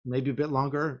 maybe a bit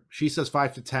longer. She says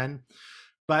 5 to 10.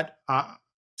 But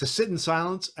to sit in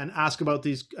silence and ask about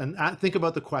these and think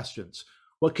about the questions.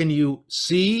 What can you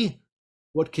see?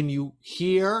 What can you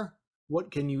hear? What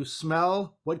can you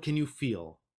smell? What can you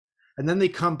feel? And then they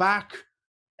come back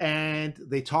and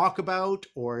they talk about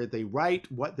or they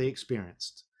write what they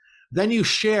experienced. Then you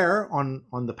share on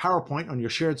the PowerPoint, on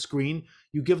your shared screen,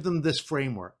 you give them this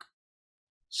framework: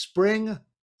 spring,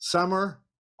 summer,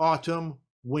 autumn,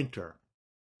 winter,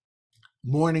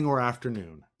 morning or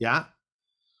afternoon. Yeah.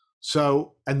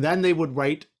 So, and then they would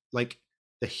write like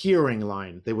the hearing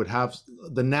line. They would have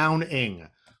the noun ing.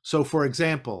 So for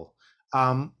example,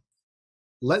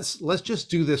 let's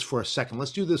just do this for a second.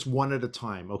 Let's do this one at a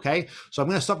time. Okay. So I'm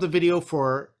going to stop the video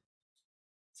for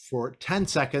 10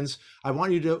 seconds. I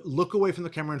want you to look away from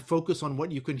the camera and focus on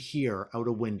what you can hear out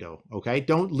a window. Okay.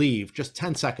 Don't leave. Just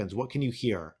 10 seconds. What can you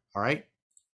hear? All right.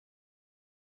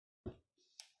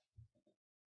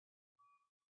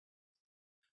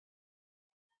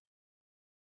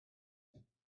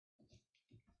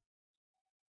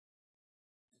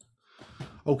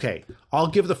 Okay, I'll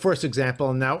give the first example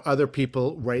and now other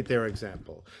people write their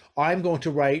example. I'm going to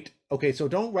write, okay, so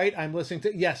don't write, I'm listening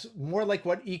to, yes, more like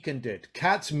what Ekin did.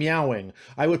 Cats meowing.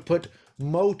 I would put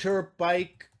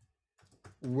motorbike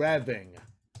revving.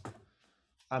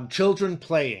 Children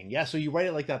playing. Yeah, so you write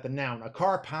it like that, the noun. A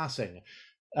car passing.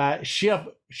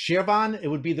 Shirvan, it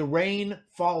would be the rain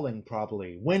falling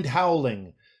probably. Wind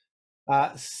howling.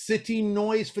 City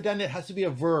noise for then it has to be a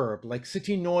verb, like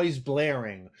city noise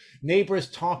blaring, neighbors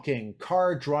talking,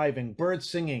 car driving, birds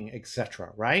singing,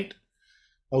 etc. Right?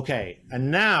 Okay, and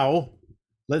now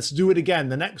let's do it again.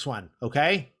 The next one,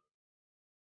 okay?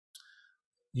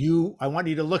 I want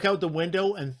you to look out the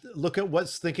window and look at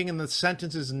what's thinking in the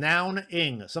sentence is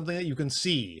noun-ing, something that you can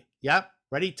see. Yep,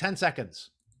 ready? 10 seconds.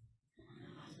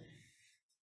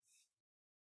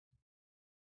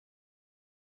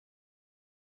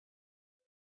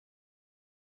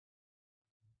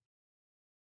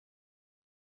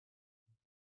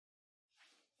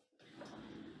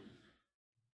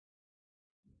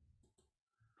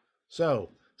 So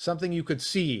something you could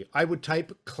see, I would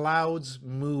type clouds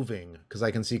moving because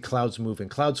I can see clouds moving,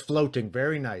 clouds floating,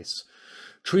 very nice.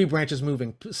 Tree branches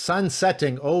moving, sun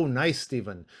setting. Oh, nice,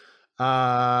 Stephen.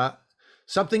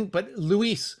 Something, but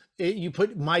Luis, you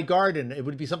put my garden. It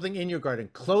would be something in your garden.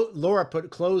 Laura put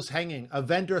clothes hanging. A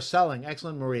vendor selling.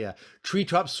 Excellent, Maria.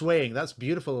 Treetops swaying. That's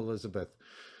beautiful, Elizabeth.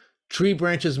 Tree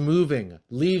branches moving,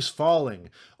 leaves falling.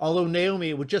 Although Naomi,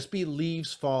 it would just be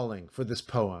leaves falling for this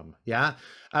poem. Yeah.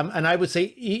 And I would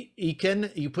say,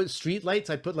 Ekin, you put street lights.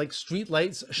 I put like street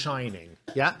lights shining.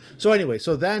 Yeah. So anyway,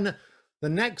 so then the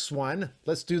next one,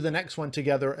 let's do the next one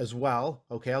together as well.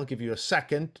 Okay. I'll give you a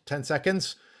second, 10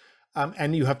 seconds.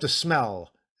 And you have to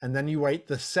smell. And then you write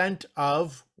the scent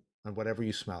of, and whatever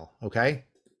you smell. Okay.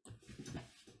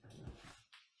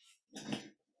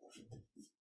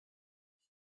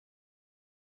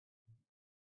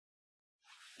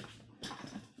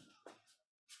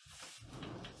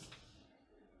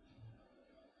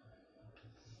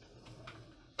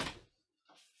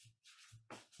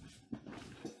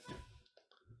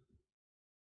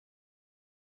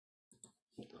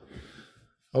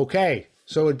 Okay,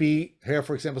 so it'd be here,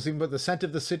 for example, thinking about the scent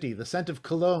of the city, the scent of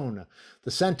cologne,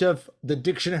 the scent of the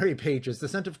dictionary pages, the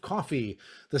scent of coffee,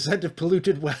 the scent of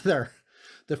polluted weather,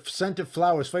 the scent of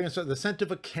flowers, the scent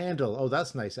of a candle. Oh,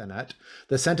 that's nice, Annette.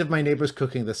 The scent of my neighbor's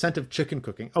cooking, the scent of chicken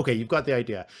cooking. Okay, you've got the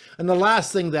idea. And the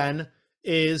last thing then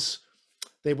is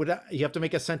you have to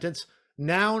make a sentence,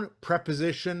 noun,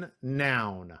 preposition,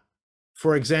 noun.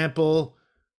 For example,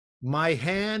 my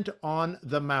hand on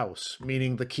the mouse,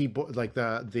 meaning the keyboard, like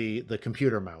the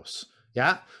computer mouse.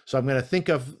 Yeah. So I'm going to think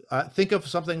of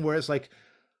something where it's like,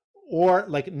 or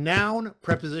like noun,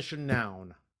 preposition,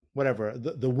 noun, whatever.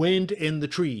 The wind in the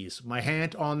trees, my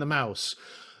hand on the mouse,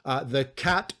 the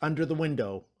cat under the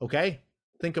window. Okay.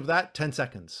 Think of that. 10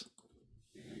 seconds.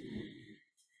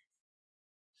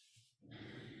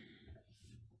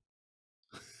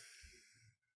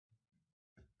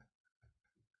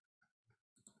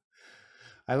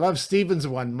 I love Steven's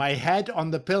one. My head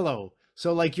on the pillow.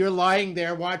 So like you're lying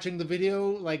there watching the video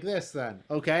like this then,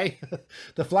 okay?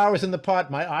 The flowers in the pot,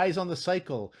 my eyes on the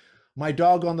cycle, my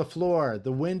dog on the floor,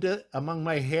 the wind among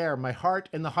my hair, my heart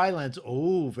in the highlands.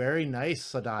 Oh, very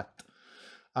nice, Sadat.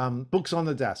 Books on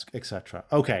the desk, etc.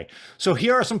 Okay, so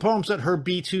here are some poems that her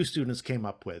B2 students came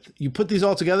up with. You put these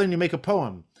all together and you make a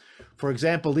poem. For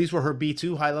example, these were her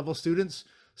B2 high-level students.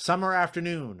 Summer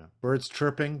afternoon, birds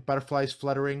chirping, butterflies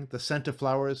fluttering, the scent of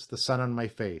flowers, the sun on my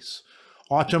face.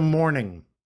 Autumn morning,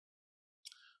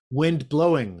 wind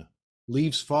blowing,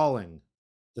 leaves falling,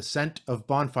 the scent of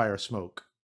bonfire smoke,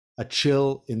 a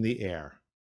chill in the air.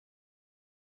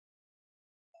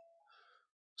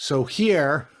 So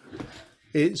here,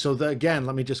 again,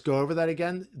 let me just go over that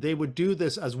again. They would do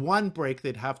this as one break.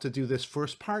 They'd have to do this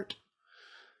first part.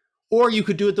 Or you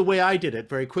could do it the way I did it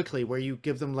very quickly, where you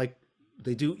give them like,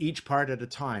 they do each part at a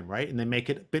time, right? And they make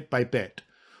it bit by bit.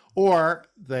 Or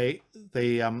they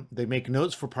make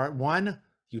notes for part one,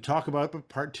 you talk about it,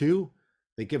 part two,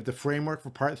 they give the framework for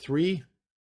part three,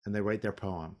 and they write their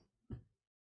poem.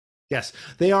 Yes,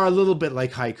 they are a little bit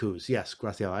like haikus. Yes,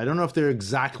 Graciela. I don't know if they're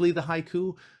exactly the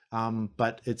haiku,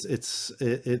 but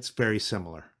it's very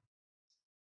similar.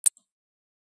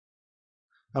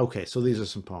 Okay, so these are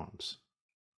some poems.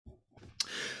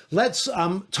 Let's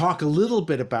talk a little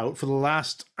bit about, for the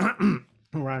last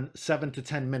around 7 to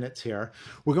 10 minutes here,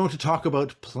 we're going to talk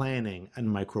about planning and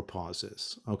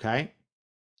micropauses, okay?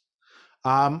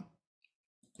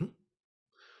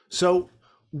 So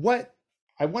what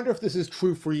I wonder if this is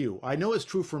true for you. I know it's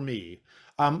true for me.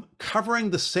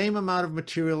 Covering the same amount of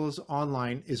materials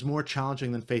online is more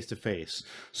challenging than face to face.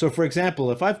 So, for example,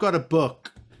 if I've got a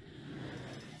book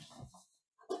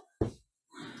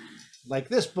like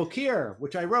this book here,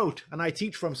 which I wrote and I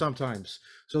teach from sometimes.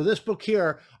 So, this book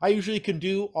here, I usually can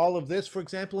do all of this, for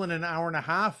example, in an hour and a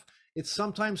half. It's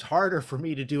sometimes harder for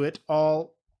me to do it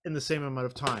all in the same amount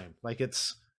of time. Like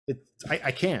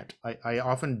I can't. I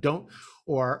often don't,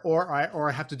 or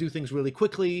I have to do things really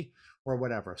quickly or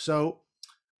whatever. So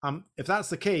if that's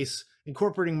the case,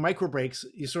 incorporating micro breaks,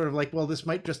 you sort of like, well, this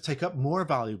might just take up more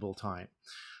valuable time.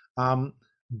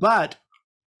 But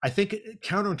I think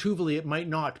counterintuitively, it might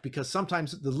not, because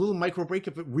sometimes the little micro break,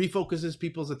 if it refocuses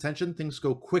people's attention, things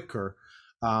go quicker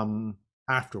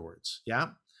afterwards. Yeah.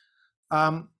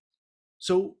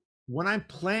 So when I'm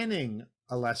planning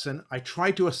a lesson, I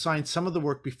try to assign some of the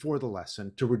work before the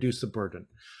lesson to reduce the burden.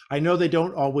 I know they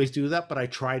don't always do that, but I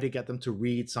try to get them to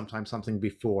read sometimes something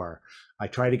before. I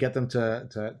try to get them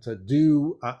to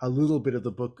do a little bit of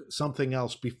the book, something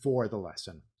else before the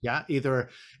lesson. Yeah, either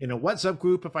in a WhatsApp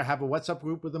group, if I have a WhatsApp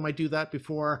group with them, I do that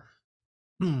before.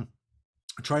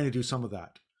 Trying to do some of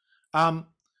that.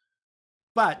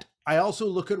 But I also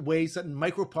look at ways that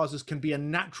micro pauses can be a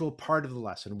natural part of the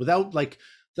lesson without like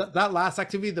that last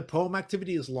activity, the poem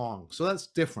activity is long. So that's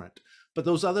different. But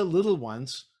those other little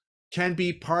ones can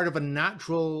be part of a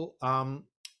natural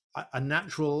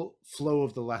flow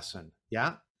of the lesson.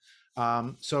 Yeah.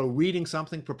 So reading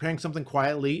something, preparing something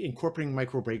quietly, incorporating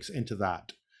micro breaks into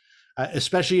that.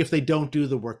 Especially if they don't do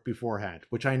the work beforehand,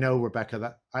 which I know, Rebecca,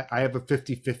 that I have a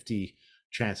 50-50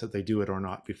 chance that they do it or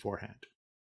not beforehand.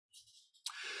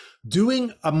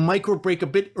 Doing a micro break a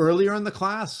bit earlier in the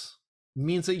class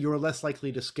means that you're less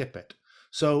likely to skip it.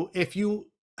 So if you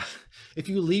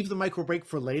leave the micro break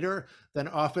for later, then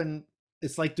often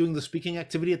it's like doing the speaking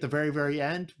activity at the very, very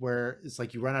end, where it's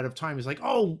like you run out of time. It's like,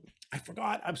 oh, I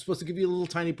forgot, I'm supposed to give you a little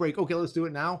tiny break. Okay, let's do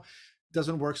it now. It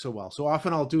doesn't work so well. So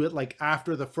often I'll do it like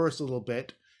after the first little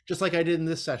bit, just like I did in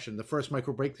this session, the first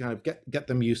micro break, to kind of get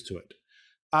them used to it.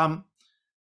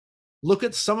 Look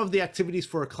at some of the activities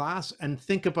for a class and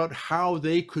think about how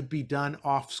they could be done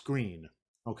off screen.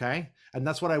 Okay. And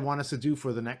that's what I want us to do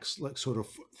for the next like, sort of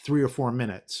 3 or 4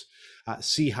 minutes.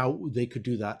 See how they could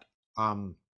do that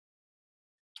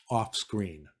off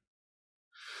screen.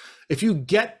 If you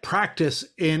get practice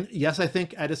in, yes, I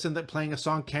think, Edison, that playing a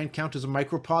song can count as a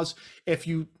micropause if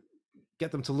you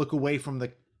get them to look away from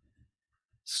the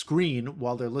screen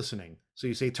while they're listening. So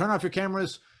you say, turn off your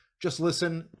cameras, just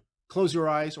listen, close your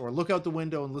eyes, or look out the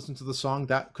window and listen to the song.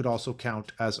 That could also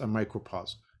count as a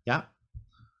micropause. Yeah.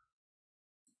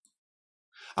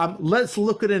 Let's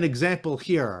look at an example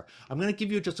here. I'm going to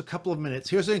give you just a couple of minutes.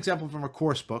 Here's an example from a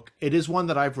course book. It is one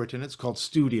that I've written. It's called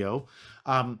Studio.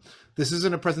 This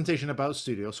isn't a presentation about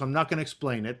Studio, so I'm not going to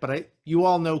explain it, but you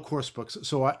all know course books.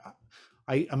 So I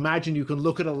imagine you can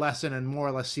look at a lesson and more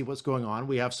or less see what's going on.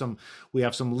 We have some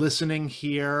listening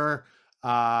here.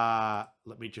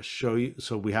 Let me just show you.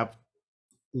 So we have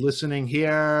listening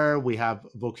here. We have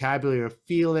vocabulary of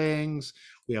feelings.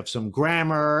 We have some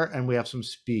grammar, and we have some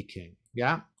speaking.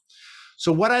 Yeah.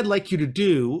 So what I'd like you to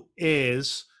do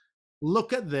is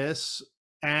look at this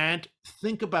and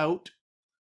think about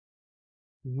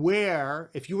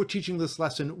where, if you were teaching this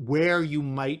lesson, where you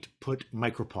might put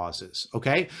micropauses.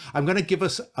 Okay. I'm going to give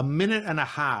us a minute and a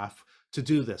half to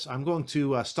do this. I'm going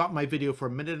to stop my video for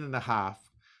a minute and a half.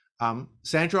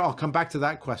 Sandra, I'll come back to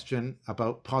that question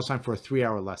about pause time for a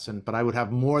 3-hour lesson, but I would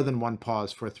have more than one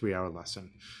pause for a 3-hour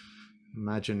lesson.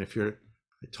 Imagine if I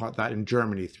taught that in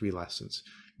Germany, 3 lessons.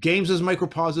 Games as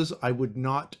micropauses, I would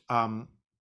not count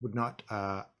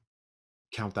that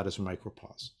as a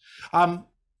micropause.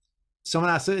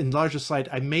 Someone asked it, enlarge the slide.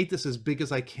 I made this as big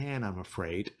as I can, I'm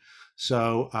afraid.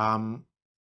 So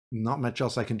not much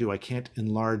else I can do. I can't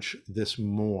enlarge this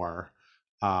more.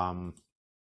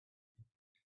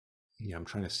 Yeah, I'm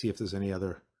trying to see if there's any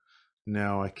other.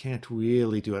 No, I can't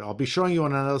really do it. I'll be showing you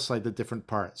on another slide the different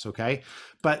parts, okay?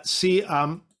 But see,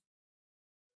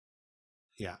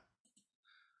 yeah.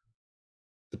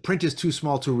 The print is too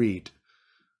small to read.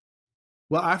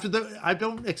 Well, I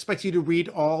don't expect you to read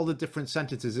all the different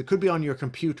sentences. It could be on your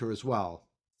computer as well.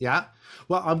 Yeah.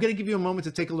 Well, I'm going to give you a moment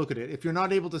to take a look at it. If you're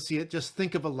not able to see it, just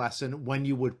think of a lesson when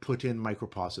you would put in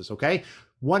micropauses. Okay.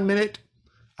 1 minute.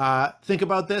 Think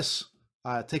about this.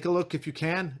 Take a look if you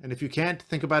can. And if you can't,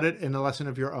 think about it in a lesson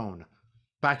of your own.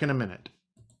 Back in a minute.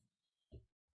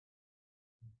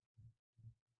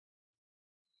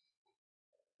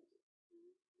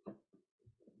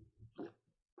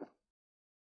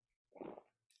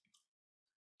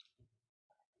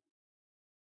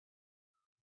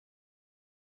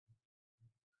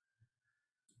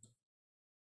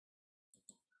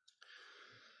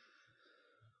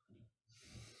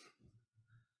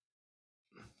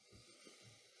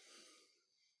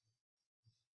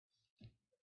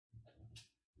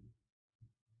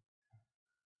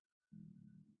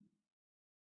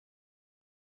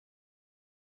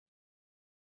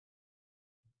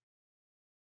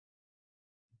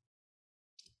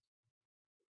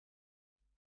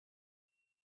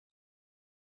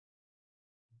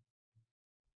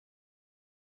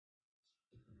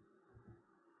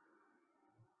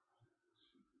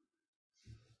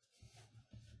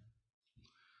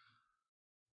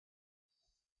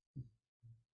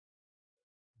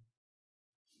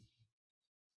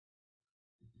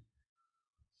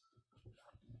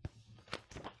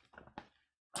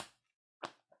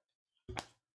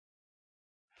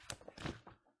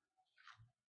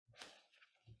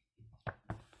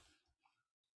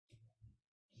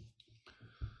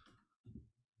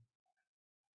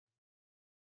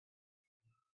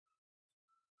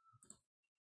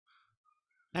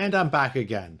 And I'm back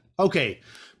again. Okay,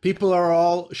 people are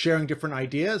all sharing different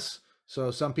ideas.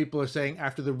 So some people are saying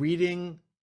after the reading,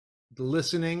 the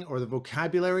listening, or the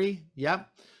vocabulary. Yep.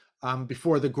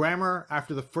 Before the grammar,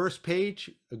 after the first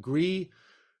page, agree.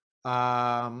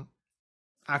 After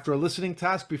a listening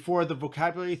task, before the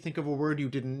vocabulary, think of a word you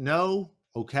didn't know.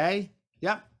 Okay.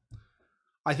 Yep.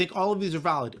 I think all of these are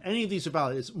valid. Any of these are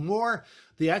valid. It's more,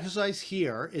 the exercise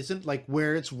here isn't like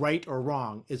where it's right or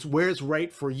wrong. It's where it's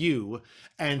right for you,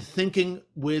 and thinking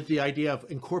with the idea of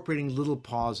incorporating little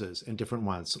pauses in different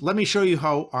ones. Let me show you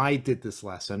how I did this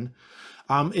lesson.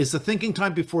 Is the thinking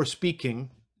time before speaking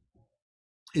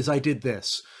is I did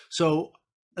this. So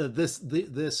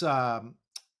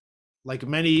like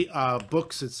many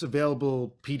books, it's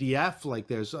available PDF, like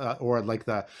there's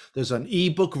there's an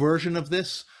ebook version of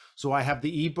this. So I have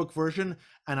the ebook version,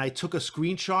 and I took a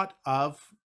screenshot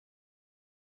of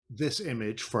this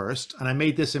image first, and I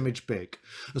made this image big.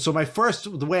 And so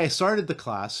the way I started the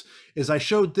class is I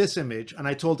showed this image, and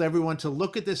I told everyone to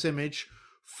look at this image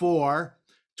for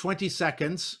 20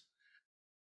 seconds,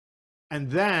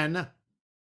 and then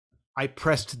I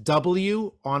pressed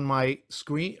W on my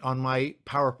screen, on my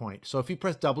PowerPoint. So if you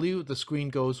press W, the screen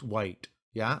goes white,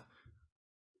 yeah?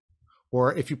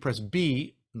 Or if you press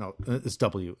B, no, it's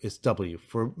W, it's W.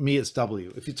 For me, it's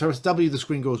W. If you press W, the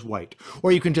screen goes white.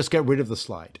 Or you can just get rid of the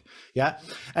slide, yeah?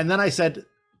 And then I said,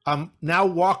 now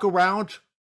walk around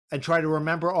and try to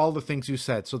remember all the things you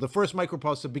said. So the first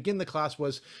micropause to begin the class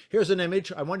was, here's an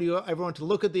image. I want everyone to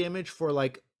look at the image for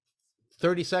like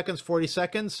 30 seconds, 40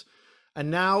 seconds. And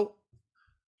now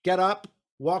get up,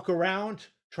 walk around,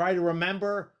 try to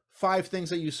remember 5 things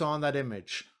that you saw in that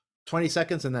image. 20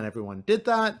 seconds, and then everyone did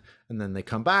that, and then they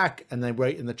come back and they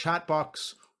write in the chat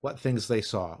box what things they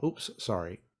saw. Oops,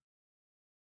 sorry.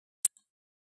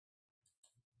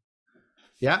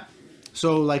 Yeah,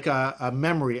 so like a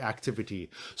memory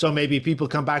activity. So maybe people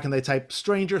come back and they type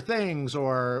Stranger Things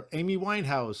or Amy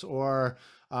Winehouse or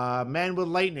Man with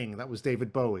Lightning, that was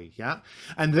David Bowie, yeah?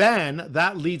 And then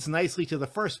that leads nicely to the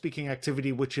first speaking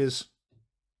activity, which is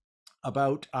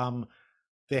about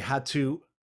they had to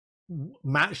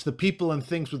match the people and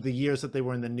things with the years that they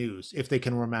were in the news, if they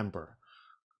can remember.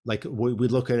 Like we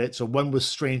look at it, so one was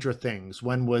Stranger Things,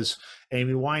 one was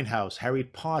Amy Winehouse, Harry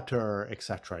Potter,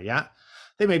 etc. Yeah,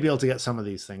 they may be able to get some of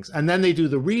these things. And then they do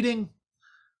the reading.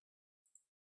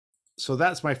 So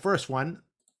that's my first one.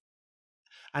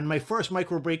 And my first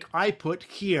micro break I put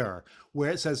here,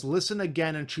 where it says listen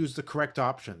again and choose the correct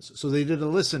options. So they did a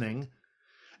listening,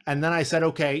 and then I said,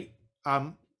 okay,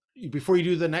 before you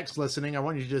do the next listening, I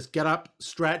want you to just get up,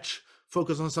 stretch,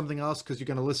 focus on something else, because you're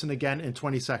going to listen again in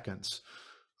 20 seconds.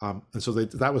 And so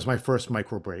that was my first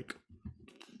micro break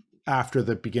after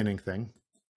the beginning thing.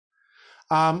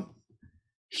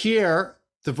 Here,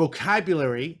 the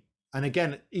vocabulary, and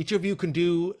again, each of you can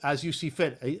do as you see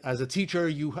fit. As a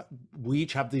teacher, we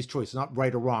each have these choices, not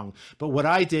right or wrong. But what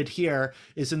I did here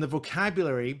is in the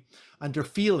vocabulary, under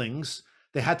feelings,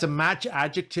 they had to match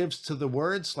adjectives to the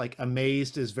words, like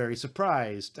amazed is very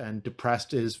surprised and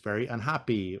depressed is very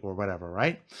unhappy or whatever,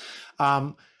 right?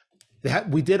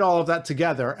 We did all of that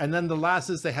together. And then the last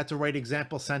is they had to write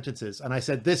example sentences. And I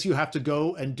said, this you have to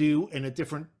go and do in a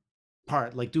different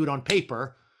part, like do it on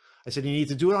paper. I said, you need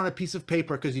to do it on a piece of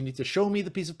paper because you need to show me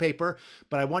the piece of paper,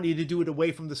 but I want you to do it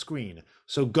away from the screen.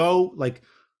 So go, like,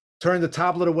 turn the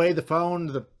tablet away, the phone,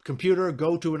 the computer,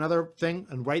 go to another thing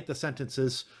and write the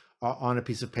sentences on a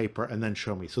piece of paper and then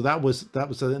show me. So that was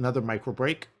another micro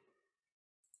break.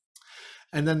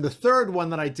 And then the third one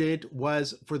that I did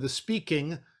was for the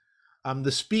speaking.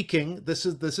 This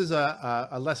is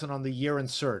a lesson on the year in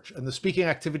search. And the speaking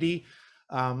activity,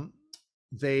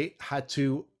 they had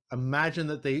to imagine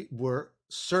that they were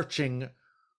searching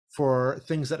for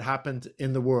things that happened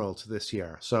in the world this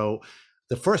year. So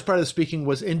the first part of the speaking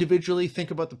was individually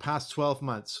think about the past 12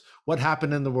 months. What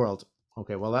happened in the world?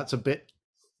 Okay, well, that's a bit,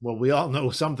 well, we all know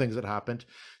some things that happened.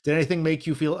 Did anything make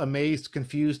you feel amazed,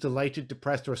 confused, delighted,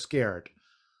 depressed, or scared?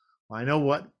 Well, I know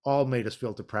what all made us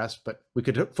feel depressed, but we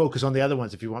could focus on the other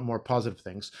ones if you want more positive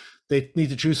things. They need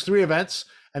to choose 3 events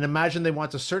and imagine they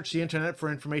want to search the internet for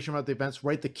information about the events,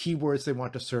 write the keywords they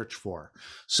want to search for.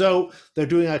 So they're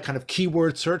doing a kind of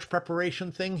keyword search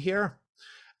preparation thing here.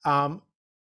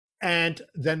 And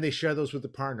then they share those with the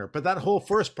partner. But that whole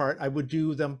first part, I would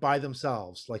do them by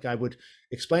themselves. Like I would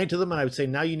explain to them and I would say,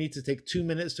 now you need to take 2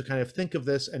 minutes to kind of think of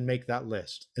this and make that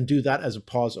list and do that as a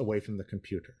pause away from the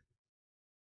computer.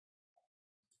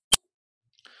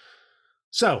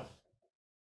 So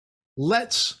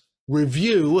let's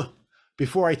review,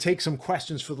 before I take some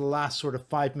questions for the last sort of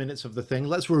 5 minutes of the thing,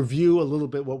 let's review a little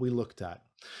bit what we looked at.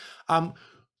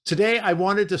 Today, I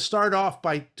wanted to start off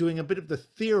by doing a bit of the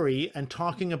theory and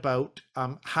talking about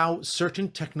how certain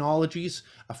technologies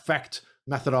affect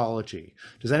methodology.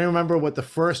 Does anyone remember what the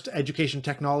first education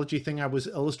technology thing I was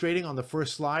illustrating on the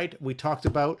first slide? I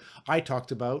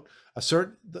talked about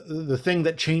the thing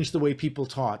that changed the way people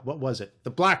taught. What was it?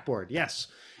 The blackboard. Yes,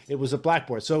 it was a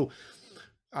blackboard. So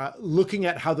looking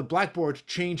at how the blackboard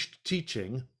changed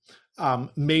teaching,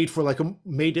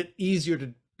 made it easier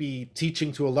to be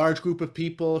teaching to a large group of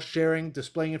people, sharing,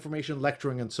 displaying information,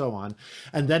 lecturing, and so on.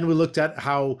 And then we looked at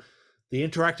how the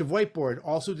interactive whiteboard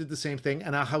also did the same thing,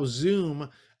 and how Zoom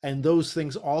and those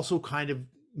things also kind of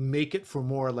make it for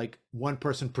more like one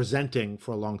person presenting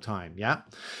for a long time. Yeah.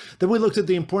 Then we looked at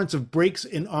the importance of breaks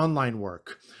in online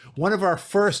work. One of our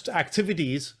first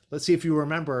activities, let's see if you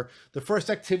remember, the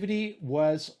first activity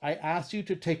was I asked you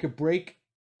to take a break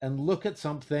and look at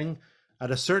something at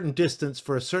a certain distance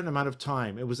for a certain amount of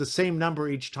time. It was the same number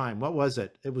each time. What was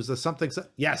it? It was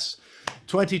yes,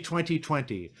 20, 20,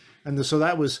 20. And so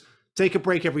that was take a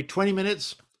break every 20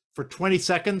 minutes for 20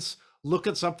 seconds, look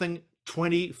at something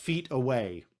 20 feet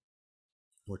away,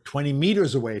 or 20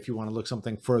 meters away if you want to look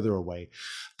something further away.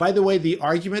 By the way, the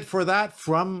argument for that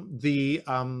from the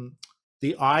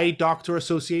Eye Doctor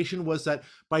Association was that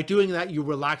by doing that, you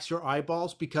relax your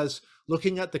eyeballs, because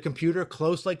looking at the computer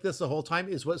close like this the whole time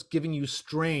is what's giving you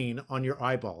strain on your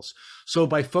eyeballs. So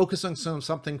by focusing on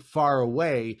something far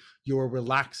away, you're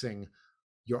relaxing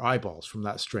your eyeballs from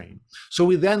that strain. So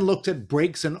we then looked at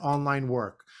breaks in online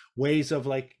work, ways of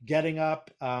like getting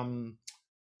up,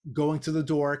 going to the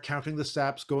door, counting the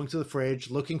steps, going to the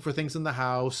fridge, looking for things in the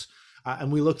house.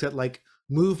 And we looked at like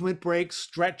movement breaks,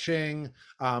 stretching,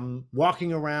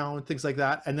 walking around, things like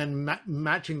that. And then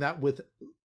matching that with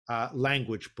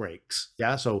language breaks.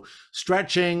 Yeah. So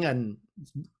stretching and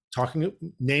talking,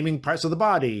 naming parts of the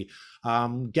body,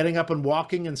 getting up and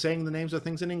walking and saying the names of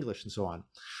things in English and so on.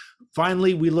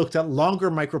 Finally, we looked at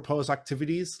longer micropause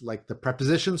activities like the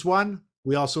prepositions one.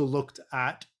 We also looked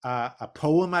at a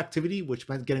poem activity, which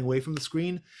meant getting away from the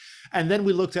screen. And then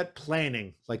we looked at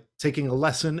planning, like taking a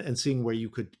lesson and seeing where you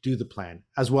could do the plan,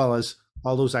 as well as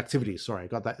all those activities. Sorry, I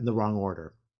got that in the wrong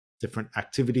order. Different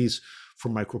activities for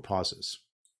micropauses.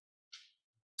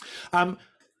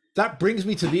 That brings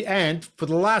me to the end. For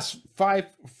the last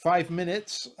five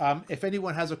minutes, if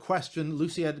anyone has a question,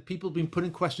 Lucy, had people been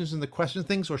putting questions in the question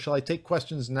things, or shall I take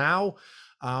questions now?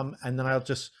 And then I'll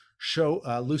just show,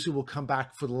 Lucy will come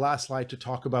back for the last slide to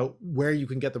talk about where you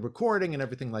can get the recording and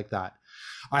everything like that.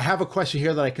 I have a question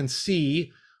here that I can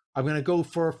see. I'm going to go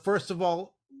for, first of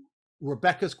all,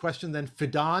 Rebecca's question, then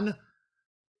Fidan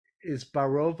is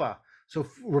Barova. So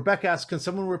Rebecca asks, can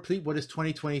someone repeat what is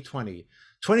 20-20-20?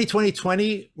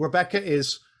 20-20-20, Rebecca,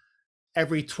 is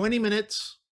every 20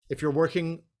 minutes, if you're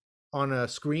working on a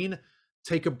screen,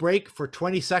 take a break for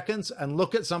 20 seconds and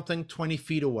look at something 20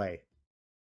 feet away.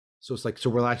 So it's like to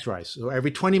relax your eyes. So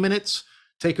every 20 minutes,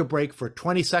 take a break for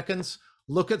 20 seconds,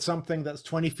 look at something that's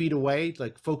 20 feet away,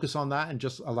 like focus on that and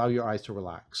just allow your eyes to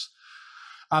relax.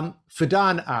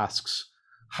 Fidan asks,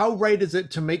 how right is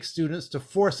it to make students to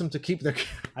force them to keep their,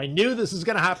 I knew this is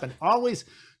going to happen. Always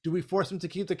do we force them to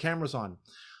keep the cameras on?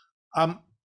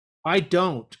 I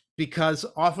don't, because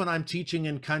often I'm teaching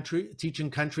in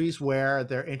countries where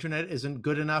their internet isn't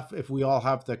good enough if we all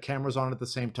have the cameras on at the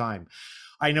same time.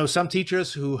 I know some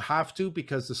teachers who have to,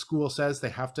 because the school says they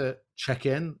have to check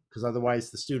in, because otherwise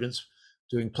the students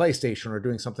doing PlayStation or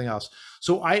doing something else.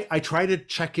 So I try to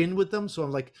check in with them. So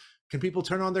I'm like, can people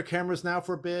turn on their cameras now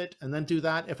for a bit and then do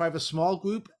that? If I have a small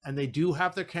group and they do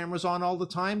have their cameras on all the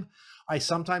time, I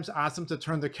sometimes ask them to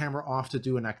turn their camera off to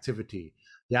do an activity.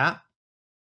 Yeah.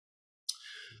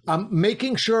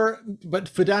 Making sure, but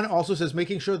Fidan also says,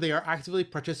 making sure they are actively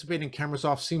participating cameras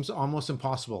off seems almost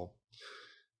impossible.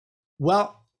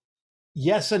 Well,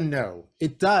 yes and no.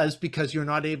 It does, because you're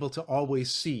not able to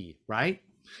always see, right?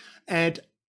 And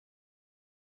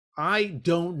I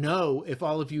don't know if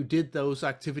all of you did those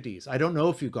activities. I don't know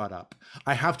if you got up.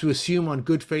 I have to assume on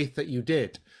good faith that you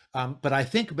did. But I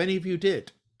think many of you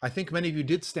did. I think many of you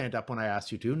did stand up when I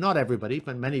asked you to. Not everybody,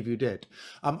 but many of you did.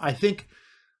 I think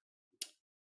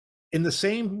in the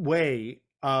same way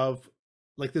of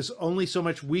like, there's only so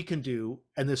much we can do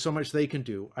and there's so much they can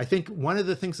do. I think one of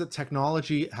the things that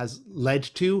technology has led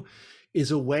to is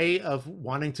a way of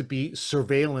wanting to be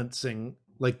surveillancing,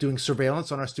 like doing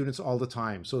surveillance on our students all the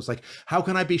time. So it's like, how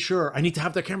can I be sure? I need to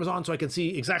have their cameras on so I can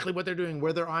see exactly what they're doing,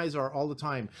 where their eyes are all the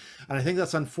time. And I think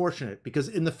that's unfortunate, because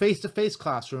in the face-to-face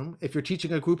classroom, if you're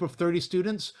teaching a group of 30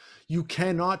 students, you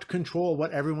cannot control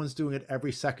what everyone's doing at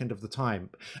every second of the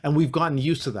time. And we've gotten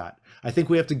used to that. I think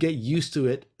we have to get used to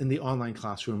it in the online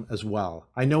classroom as well.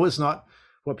 I know it's not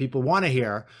what people want to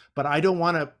hear, but I don't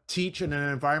want to teach in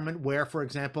an environment where, for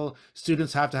example,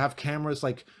 students have to have cameras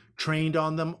like trained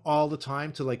on them all the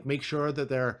time to like make sure that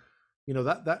they're, you know,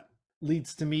 that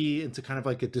leads to me into kind of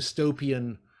like a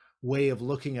dystopian way of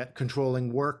looking at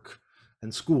controlling work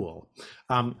and school.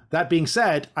 That being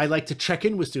said, I like to check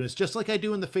in with students, just like I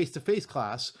do in the face-to-face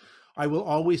class. I will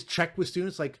always check with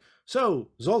students like, so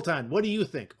Zoltan, what do you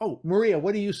think? Oh, Maria,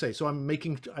 what do you say? So I'm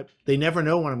making, they never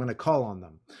know when I'm going to call on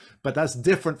them, but that's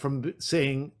different from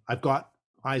saying I've got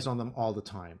eyes on them all the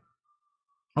time.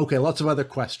 Okay, lots of other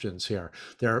questions here.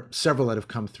 There are several that have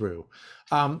come through.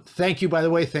 Thank you, by the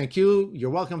way, thank you. You're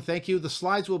welcome, thank you. The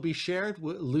slides will be shared.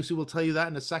 Lucy will tell you that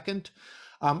in a second.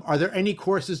 Are there any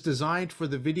courses designed for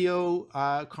the video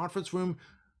conference room?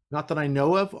 Not that I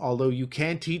know of, although you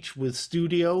can teach with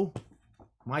Studio.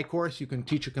 My course, you can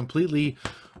teach it completely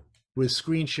with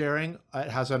screen sharing.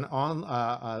 It has an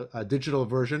a digital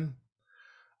version.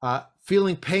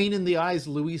 Feeling pain in the eyes,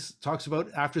 Luis talks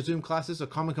about after Zoom classes, a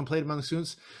common complaint among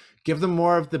students. Give them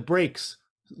more of the breaks.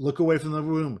 Look away from the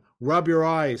room. Rub your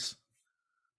eyes.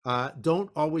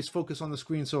 Don't always focus on the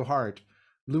screen so hard.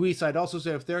 Luis, I'd also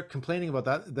say if they're complaining about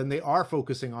that, then they are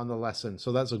focusing on the lesson.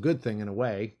 So that's a good thing in a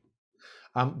way.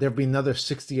 There have been another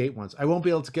 68 ones. I won't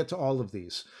be able to get to all of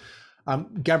these.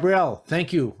 Gabrielle,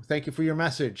 thank you. Thank you for your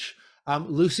message.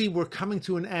 Lucy, we're coming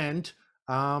to an end.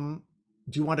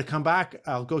 Do you want to come back?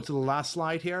 I'll go to the last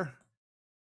slide here.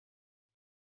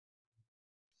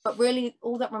 But really,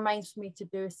 all that remains for me to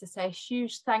do is to say a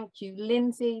huge thank you,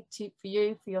 Lindsay, for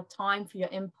you, for your time, for your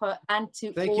input, and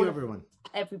to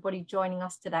everybody joining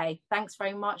us today. Thanks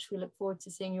very much. We look forward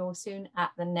to seeing you all soon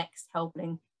at the next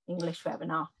Helpling English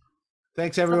webinar.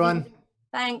 Thanks, everyone.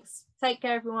 Thanks. Take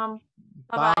care, everyone.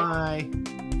 Bye-bye.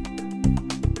 Bye.